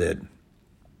Daniel did.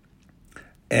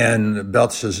 And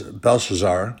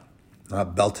Belshazzar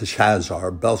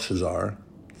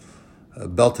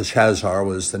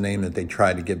was the name that they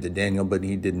tried to give to Daniel, but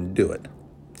he didn't do it.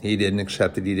 He didn't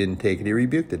accept it. He didn't take it. He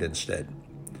rebuked it instead.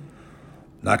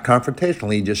 Not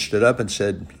confrontationally, he just stood up and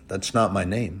said, that's not my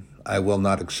name. I will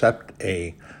not accept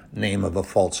a name of a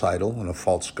false idol and a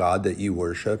false god that you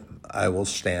worship. I will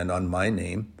stand on my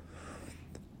name.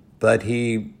 But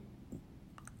he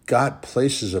got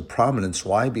places of prominence.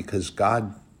 Why? Because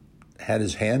God had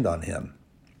his hand on him.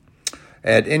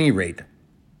 At any rate,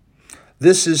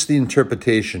 this is the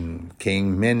interpretation,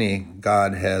 King. Mene,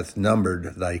 God hath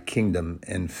numbered thy kingdom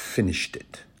and finished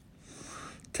it.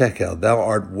 Tekel, thou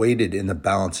art weighted in the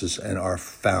balances and are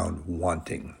found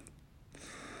wanting.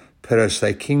 Peres,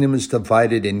 thy kingdom is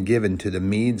divided and given to the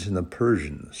Medes and the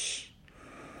Persians.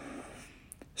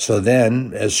 So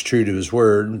then, as true to his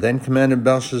word, then commanded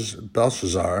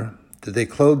Belshazzar that they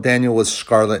clothe Daniel with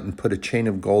scarlet and put a chain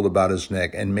of gold about his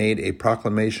neck and made a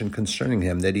proclamation concerning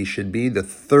him that he should be the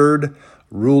third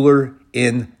ruler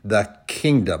in the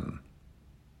kingdom.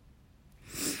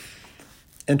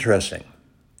 Interesting.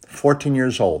 14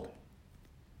 years old.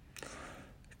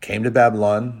 Came to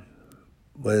Babylon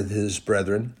with his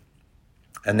brethren,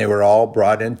 and they were all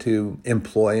brought into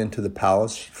employ into the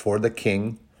palace for the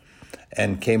king,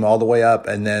 and came all the way up.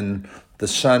 And then the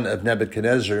son of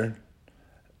Nebuchadnezzar,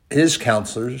 his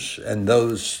counselors, and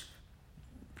those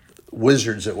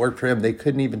wizards that worked for him, they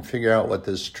couldn't even figure out what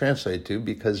this translated to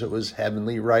because it was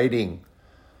heavenly writing.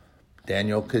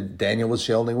 Daniel was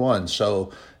the only one.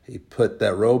 So he put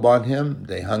that robe on him.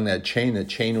 They hung that chain. The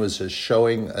chain was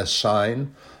showing a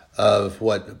sign of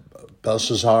what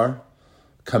Belshazzar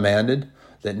commanded.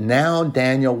 that now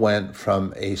Daniel went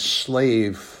from a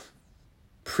slave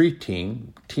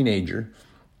teenager,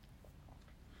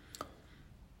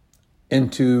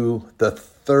 into the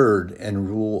third and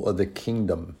rule of the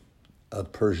kingdom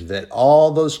of Persia. That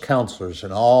all those counselors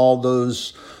and all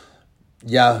those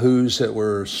yahoos that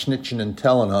were snitching and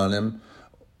telling on him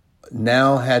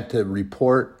now had to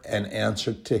report and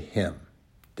answer to him.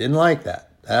 Didn't like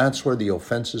that. That's where the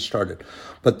offenses started.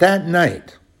 But that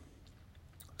night,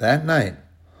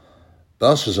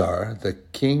 Belshazzar, the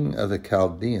king of the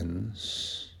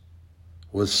Chaldeans,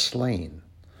 was slain.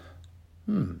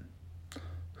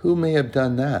 Who may have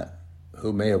done that?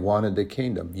 Who may have wanted the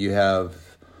kingdom? You have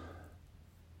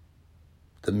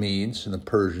the Medes and the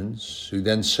Persians, who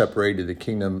then separated the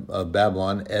kingdom of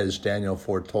Babylon, as Daniel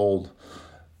foretold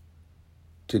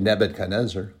to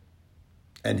Nebuchadnezzar,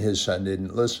 and his son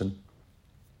didn't listen.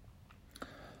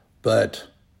 But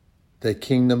the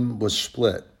kingdom was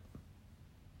split.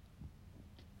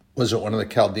 Was it one of the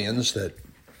Chaldeans that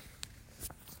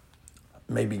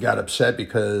maybe got upset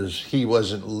because he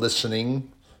wasn't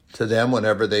listening to them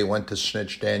whenever they went to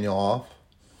snitch Daniel off?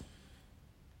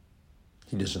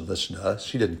 He doesn't listen to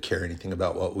us. He doesn't care anything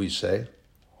about what we say.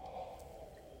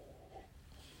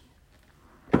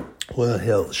 Well,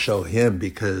 he'll show him,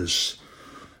 because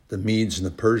the Medes and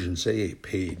the Persians, they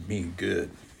paid me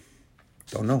good.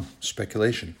 Don't know.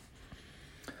 Speculation.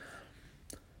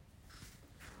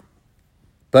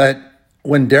 But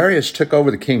when Darius took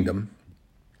over the kingdom,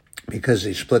 because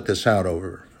he split this out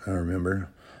over, I remember,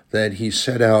 that he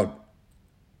set out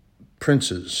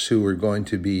princes who were going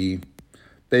to be,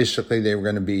 basically they were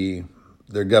going to be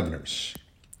their governors.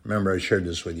 Remember, I shared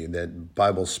this with you, that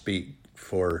Bible speak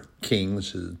for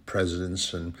kings,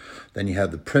 presidents, and then you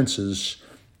have the princes.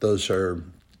 Those are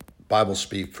Bible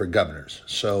speak for governors.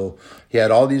 So he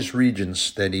had all these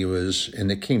regions that he was in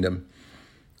the kingdom.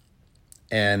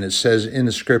 And it says in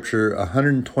the scripture,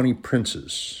 120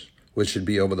 princes, which should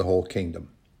be over the whole kingdom.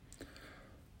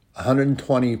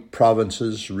 120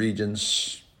 provinces,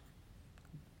 regions,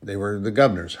 they were the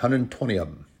governors, 120 of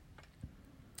them.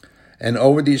 And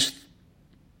over these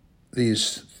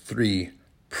three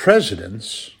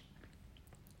presidents,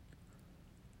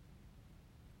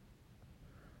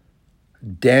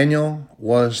 Daniel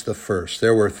was the first.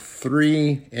 There were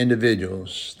three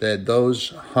individuals that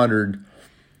those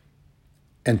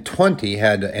 120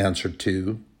 had to answer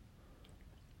to.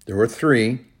 There were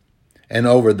three. And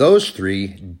over those three,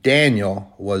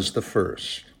 Daniel was the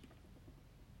first.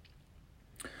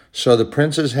 So the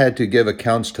princes had to give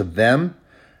accounts to them,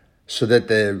 so that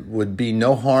there would be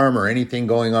no harm or anything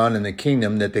going on in the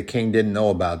kingdom that the king didn't know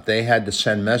about. They had to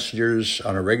send messengers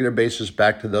on a regular basis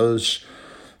back to those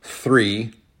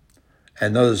three,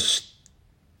 and those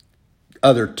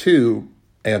other two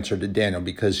answered to Daniel,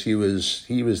 because he was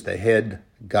the head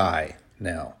guy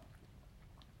now.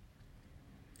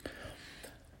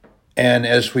 And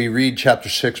as we read chapter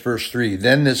 6, verse 3,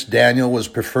 then this Daniel was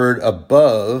preferred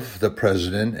above the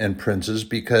president and princes,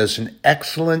 because an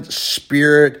excellent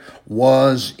spirit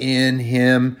was in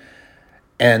him,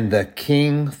 and the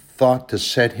king thought to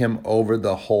set him over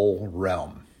the whole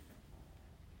realm.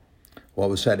 What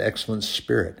was that excellent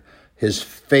spirit? His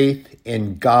faith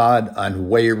in God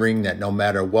unwavering, that no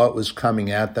matter what was coming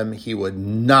at them, he would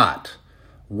not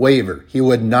waver. He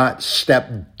would not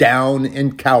step down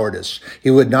in cowardice. He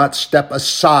would not step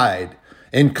aside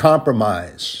in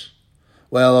compromise.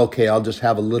 Well, okay, I'll just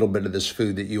have a little bit of this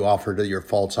food that you offer to your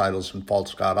false idols and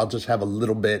false god. I'll just have a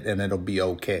little bit and it'll be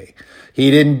okay.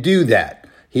 He didn't do that.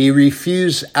 He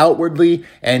refused outwardly,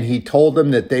 and he told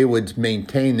them that they would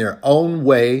maintain their own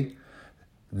way,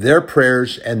 their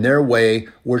prayers and their way,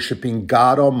 worshiping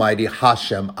God Almighty,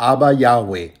 Hashem, Abba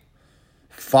Yahweh,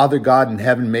 Father God in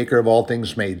heaven, maker of all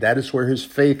things made. That is where his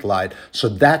faith lied. So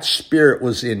that spirit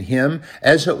was in him,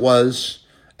 as it was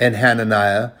in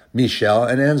Hananiah, Mishael,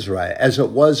 and Azariah. As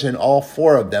it was in all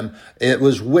four of them, it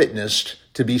was witnessed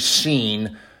to be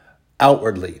seen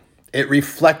outwardly. It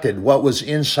reflected what was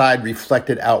inside,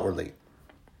 reflected outwardly.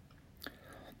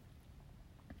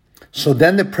 So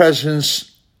then the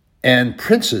presidents and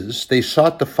princes, they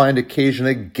sought to find occasion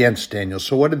against Daniel.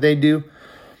 So what did they do?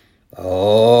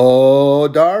 Oh,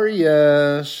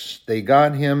 Darius, they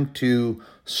got him to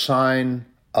sign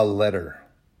a letter.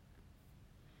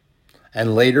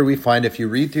 And later we find, if you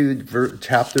read through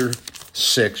chapter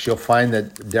 6, you'll find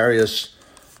that Darius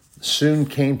soon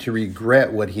came to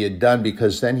regret what he had done,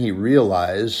 because then he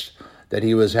realized that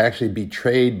he was actually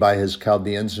betrayed by his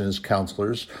Chaldeans and his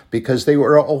counselors, because they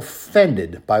were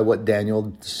offended by what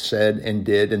Daniel said and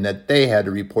did, and that they had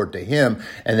to report to him,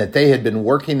 and that they had been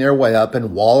working their way up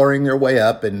and wallowing their way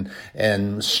up and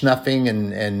snuffing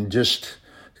and just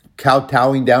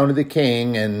kowtowing down to the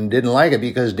king and didn't like it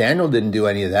because Daniel didn't do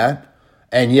any of that.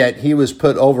 And yet he was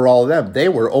put over all of them. They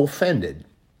were offended.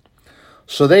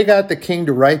 So they got the king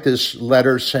to write this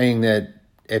letter saying that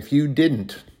if you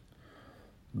didn't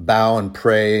bow and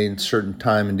pray at a certain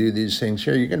time and do these things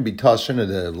here, you're going to be tossed into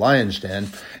the lion's den.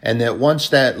 And that once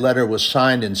that letter was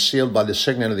signed and sealed by the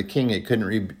signet of the king, it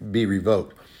couldn't be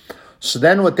revoked. So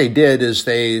then what they did is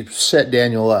they set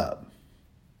Daniel up.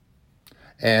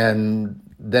 And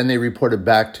then they reported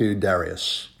back to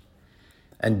Darius.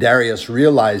 And Darius,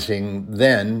 realizing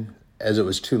then, as it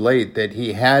was too late, that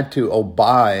he had to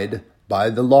abide by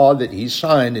the law that he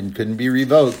signed and couldn't be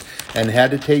revoked, and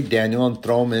had to take Daniel and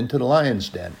throw him into the lion's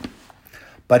den.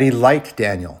 But he liked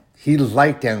Daniel. He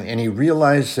liked Daniel, and he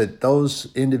realized that those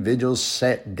individuals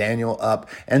set Daniel up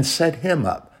and set him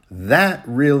up. That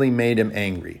really made him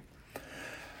angry.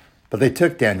 But they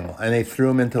took Daniel and they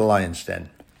threw him into the lion's den.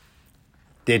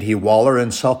 Did he waller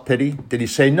in self-pity? Did he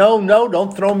say, no,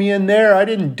 don't throw me in there. I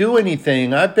didn't do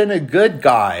anything. I've been a good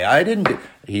guy.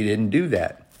 He didn't do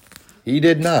that. He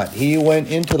did not. He went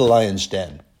into the lion's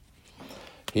den.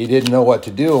 He didn't know what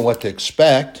to do and what to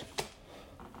expect.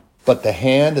 But the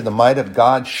hand and the might of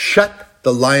God shut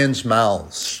the lions'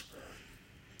 mouths.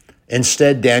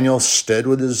 Instead, Daniel stood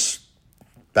with his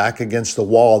back against the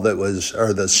wall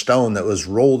or the stone that was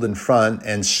rolled in front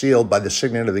and sealed by the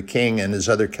signet of the king and his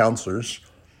other counselors.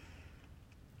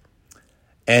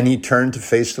 And he turned to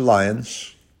face the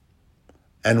lions.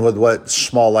 And with what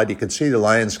small light he could see, the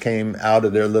lions came out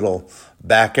of their little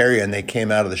back area and they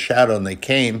came out of the shadow and they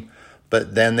came,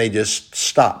 but then they just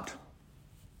stopped.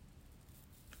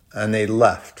 And they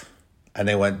left and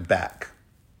they went back.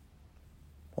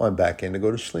 Went back in to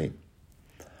go to sleep.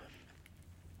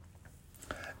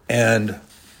 And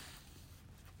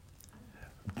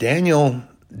Daniel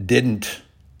didn't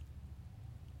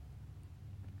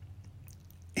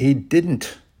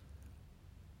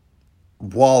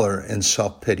waller in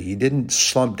self-pity. He didn't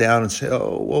slump down and say,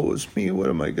 oh, woe is me. What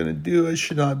am I going to do? I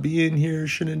should not be in here.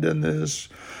 Shouldn't have done this.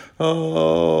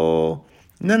 Oh,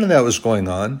 none of that was going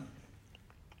on.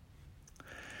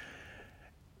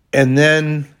 And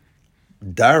then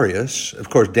Darius, of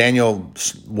course, Daniel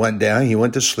went down. He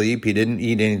went to sleep. He didn't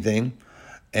eat anything.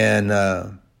 And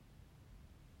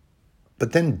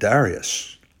but then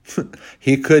Darius,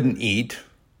 he couldn't eat.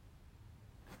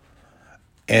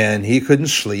 And he couldn't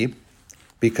sleep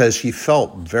because he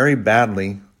felt very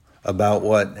badly about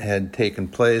what had taken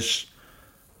place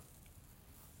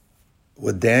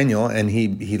with Daniel. And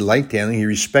he liked Daniel. He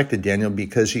respected Daniel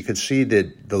because he could see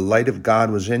that the light of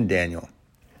God was in Daniel.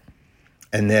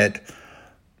 And that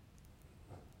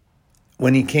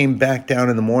when he came back down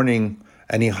in the morning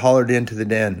and he hollered into the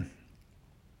den,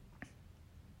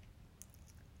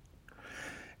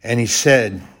 and he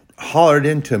hollered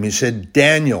into him, he said,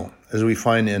 Daniel, as we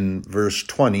find in verse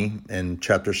 20 in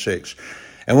chapter 6.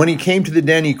 And when he came to the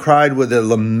den, he cried with a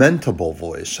lamentable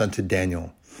voice unto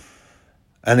Daniel.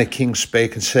 And the king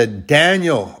spake and said,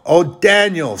 Daniel, O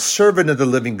Daniel, servant of the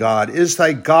living God, is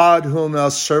thy God whom thou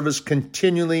servest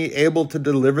continually able to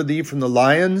deliver thee from the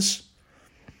lions?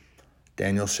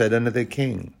 Daniel said unto the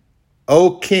king,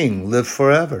 O king, live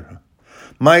forever.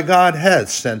 My God hath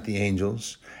sent the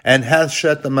angels, and hath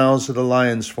shut the mouths of the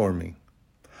lions for me.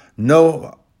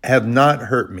 No, have not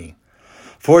hurt me.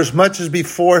 For as much as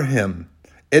before him,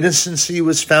 innocency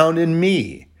was found in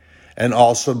me, and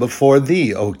also before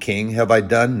thee, O king, have I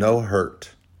done no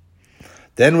hurt.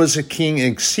 Then was the king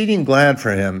exceeding glad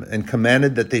for him, and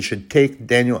commanded that they should take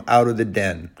Daniel out of the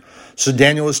den. So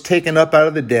Daniel was taken up out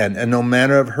of the den, and no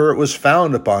manner of hurt was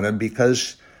found upon him,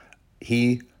 because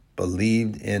he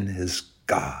believed in his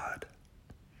God.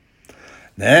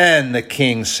 Then the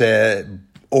king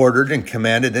ordered and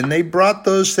commanded, and they brought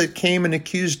those that came and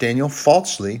accused Daniel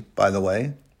falsely, by the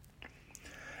way,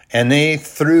 and they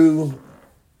threw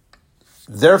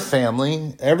their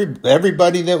family,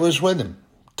 everybody that was with him,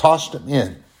 tossed him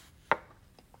in.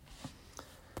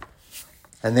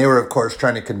 And they were, of course,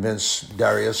 trying to convince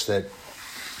Darius that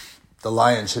the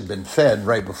lions had been fed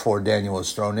right before Daniel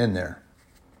was thrown in there.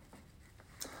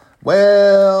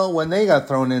 Well, when they got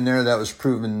thrown in there, that was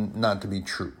proven not to be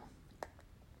true.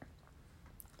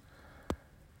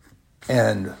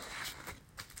 And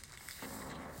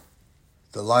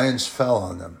the lions fell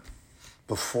on them.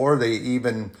 Before they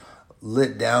even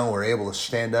lit down, were able to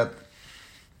stand up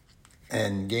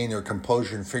and gain their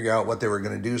composure and figure out what they were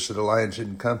going to do so the lions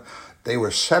didn't come. They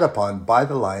were set upon by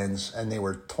the lions, and they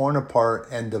were torn apart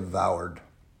and devoured.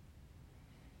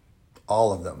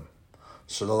 All of them.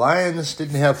 So the lions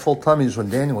didn't have full tummies when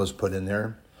Daniel was put in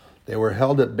there. They were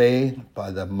held at bay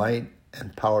by the might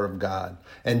and power of God.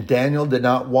 And Daniel did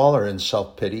not wallow in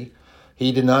self-pity.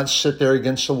 He did not sit there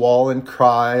against the wall and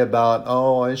cry about,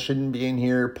 oh, I shouldn't be in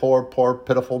here, poor, poor,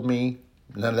 pitiful me.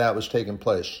 None of that was taking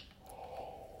place.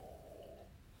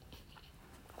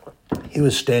 He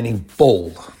was standing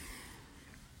bold.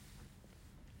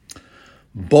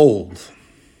 Bold.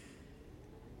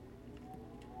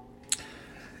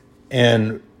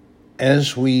 And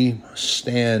as we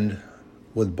stand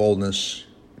with boldness,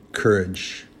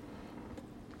 courage,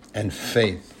 and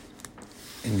faith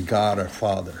in God our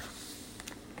Father,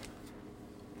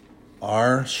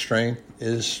 our strength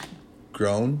is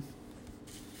grown.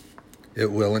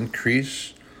 It will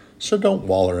increase. So don't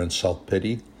wallow in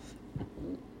self-pity.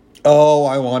 Oh,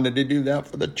 I wanted to do that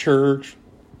for the church.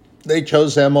 They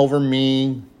chose them over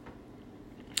me.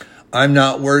 I'm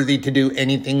not worthy to do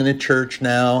anything in the church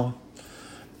now.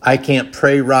 I can't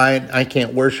pray right. I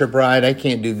can't worship right. I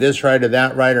can't do this right or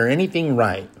that right or anything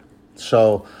right.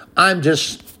 So I'm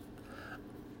just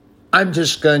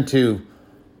going to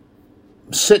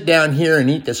sit down here and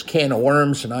eat this can of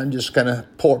worms, and I'm just going to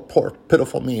poor, poor,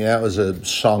 pitiful me. That was a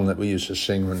song that we used to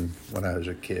sing when I was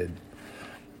a kid.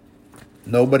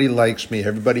 Nobody likes me.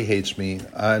 Everybody hates me.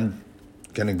 I'm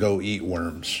going to go eat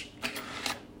worms.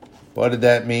 What did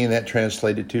that mean? That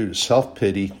translated to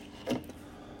self-pity,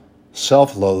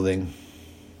 self-loathing.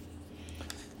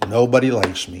 Nobody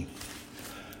likes me.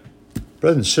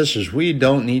 Brothers and sisters, we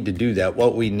don't need to do that.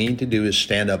 What we need to do is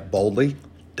stand up boldly.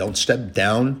 Don't step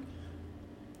down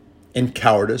in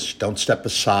cowardice. Don't step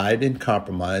aside in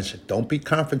compromise. Don't be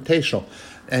confrontational.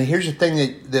 And here's the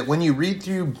thing that when you read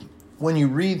through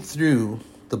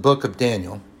the book of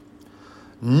Daniel,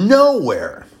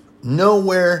 nowhere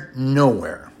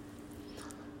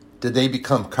did they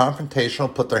become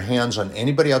confrontational, put their hands on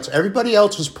anybody else. Everybody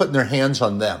else was putting their hands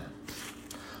on them.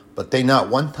 But they not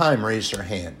one time raised their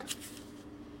hand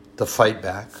to fight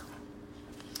back.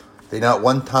 They not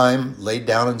one time laid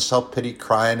down in self-pity,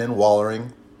 crying and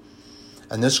wallowing.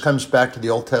 And this comes back to the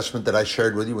Old Testament that I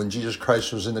shared with you when Jesus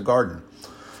Christ was in the garden.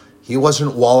 He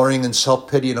wasn't wallowing in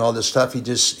self-pity and all this stuff.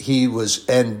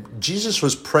 And Jesus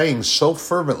was praying so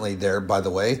fervently there, by the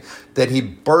way, that he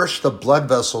burst the blood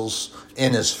vessels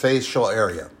in his facial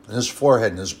area, in his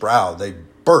forehead and his brow. They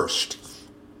burst.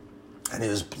 And he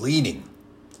was bleeding.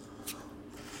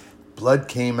 Blood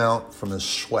came out from his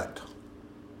sweat.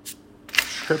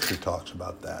 Scripture talks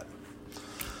about that.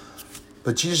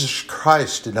 But Jesus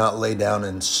Christ did not lay down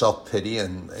in self-pity,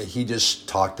 and he just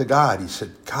talked to God. He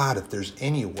said, God, if there's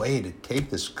any way to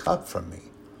take this cup from me.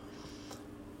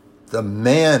 The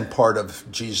man part of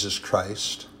Jesus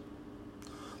Christ,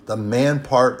 the man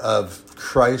part of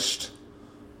Christ,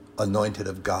 anointed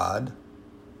of God,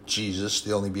 Jesus,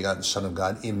 the only begotten Son of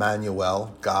God,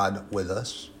 Emmanuel, God with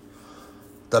us.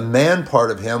 The man part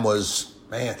of him was,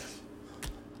 man,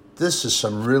 this is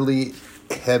some really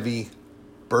heavy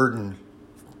burden,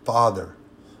 Father,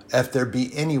 if there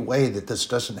be any way that this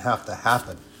doesn't have to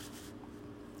happen.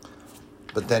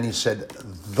 But then he said,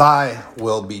 thy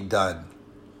will be done.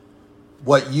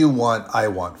 What you want, I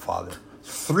want, Father.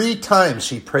 3 times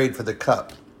he prayed for the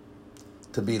cup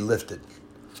to be lifted.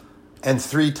 And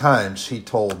 3 times he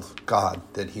told God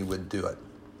that he would do it.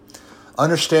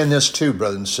 Understand this too,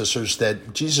 brothers and sisters,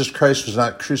 that Jesus Christ was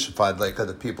not crucified like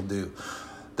other people do.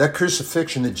 That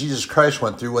crucifixion that Jesus Christ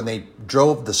went through when they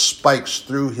drove the spikes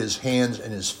through his hands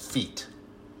and his feet,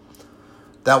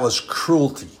 that was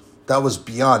cruelty. That was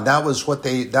beyond. That was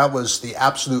the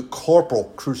absolute corporal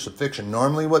crucifixion.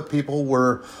 Normally what people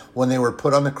were when they were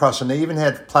put on the cross, and they even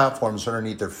had platforms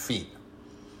underneath their feet.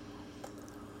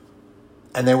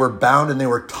 And they were bound and they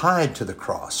were tied to the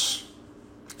cross.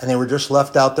 And they were just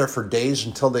left out there for days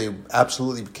until they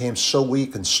absolutely became so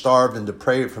weak and starved and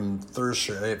depraved from thirst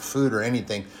or food or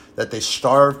anything that they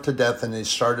starved to death and they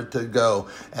started to go.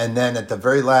 And then at the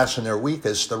very last and their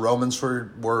weakest, the Romans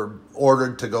were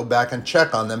ordered to go back and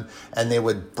check on them, and they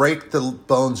would break the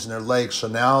bones in their legs. So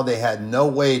now they had no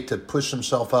way to push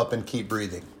themselves up and keep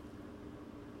breathing.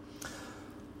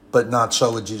 But not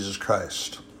so with Jesus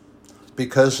Christ.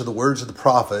 Because of the words of the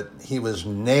prophet, he was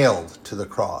nailed to the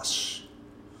cross.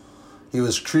 He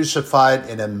was crucified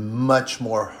in a much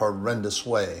more horrendous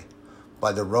way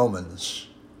by the Romans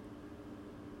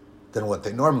than what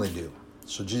they normally do.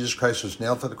 So Jesus Christ was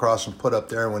nailed to the cross and put up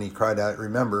there. And when he cried out,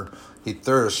 remember, he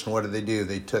thirsted. And what did they do?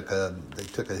 They took a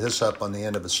hyssop on the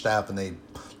end of a staff and they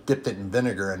dipped it in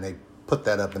vinegar and they put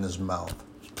that up in his mouth.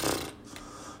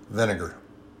 Vinegar.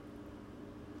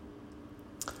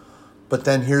 But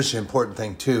then here's the important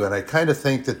thing too, and I kind of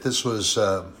think that this was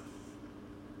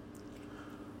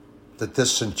that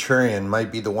this centurion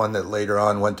might be the one that later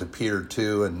on went to Peter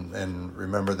too, and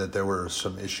remember that there were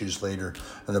some issues later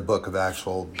in the book of Acts.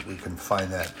 Well, we can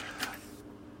find that.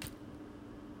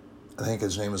 I think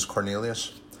his name was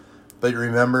Cornelius. But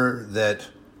remember that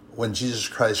when Jesus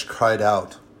Christ cried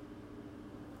out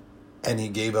and he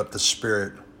gave up the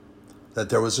spirit,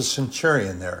 that there was a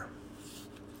centurion there.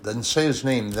 Doesn't say his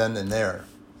name then and there,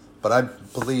 but I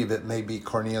believe it may be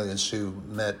Cornelius who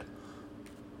met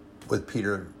with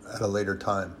Peter at a later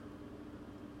time.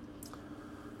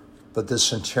 But this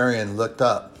centurion looked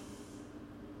up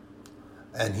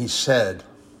and he said,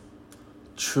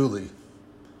 truly,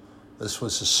 this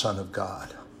was the Son of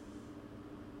God.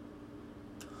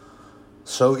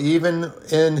 So even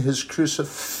in his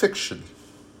crucifixion,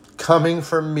 coming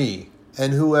from me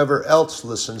and whoever else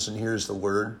listens and hears the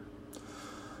word,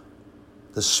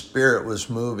 the Spirit was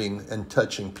moving and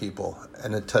touching people,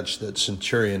 and it touched that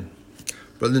centurion.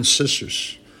 Brothers and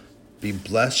sisters, be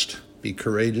blessed, be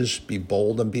courageous, be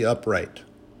bold, and be upright.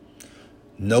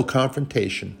 No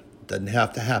confrontation. Doesn't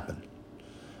have to happen.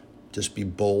 Just be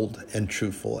bold and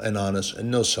truthful and honest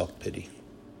and no self-pity.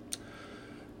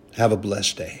 Have a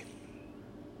blessed day.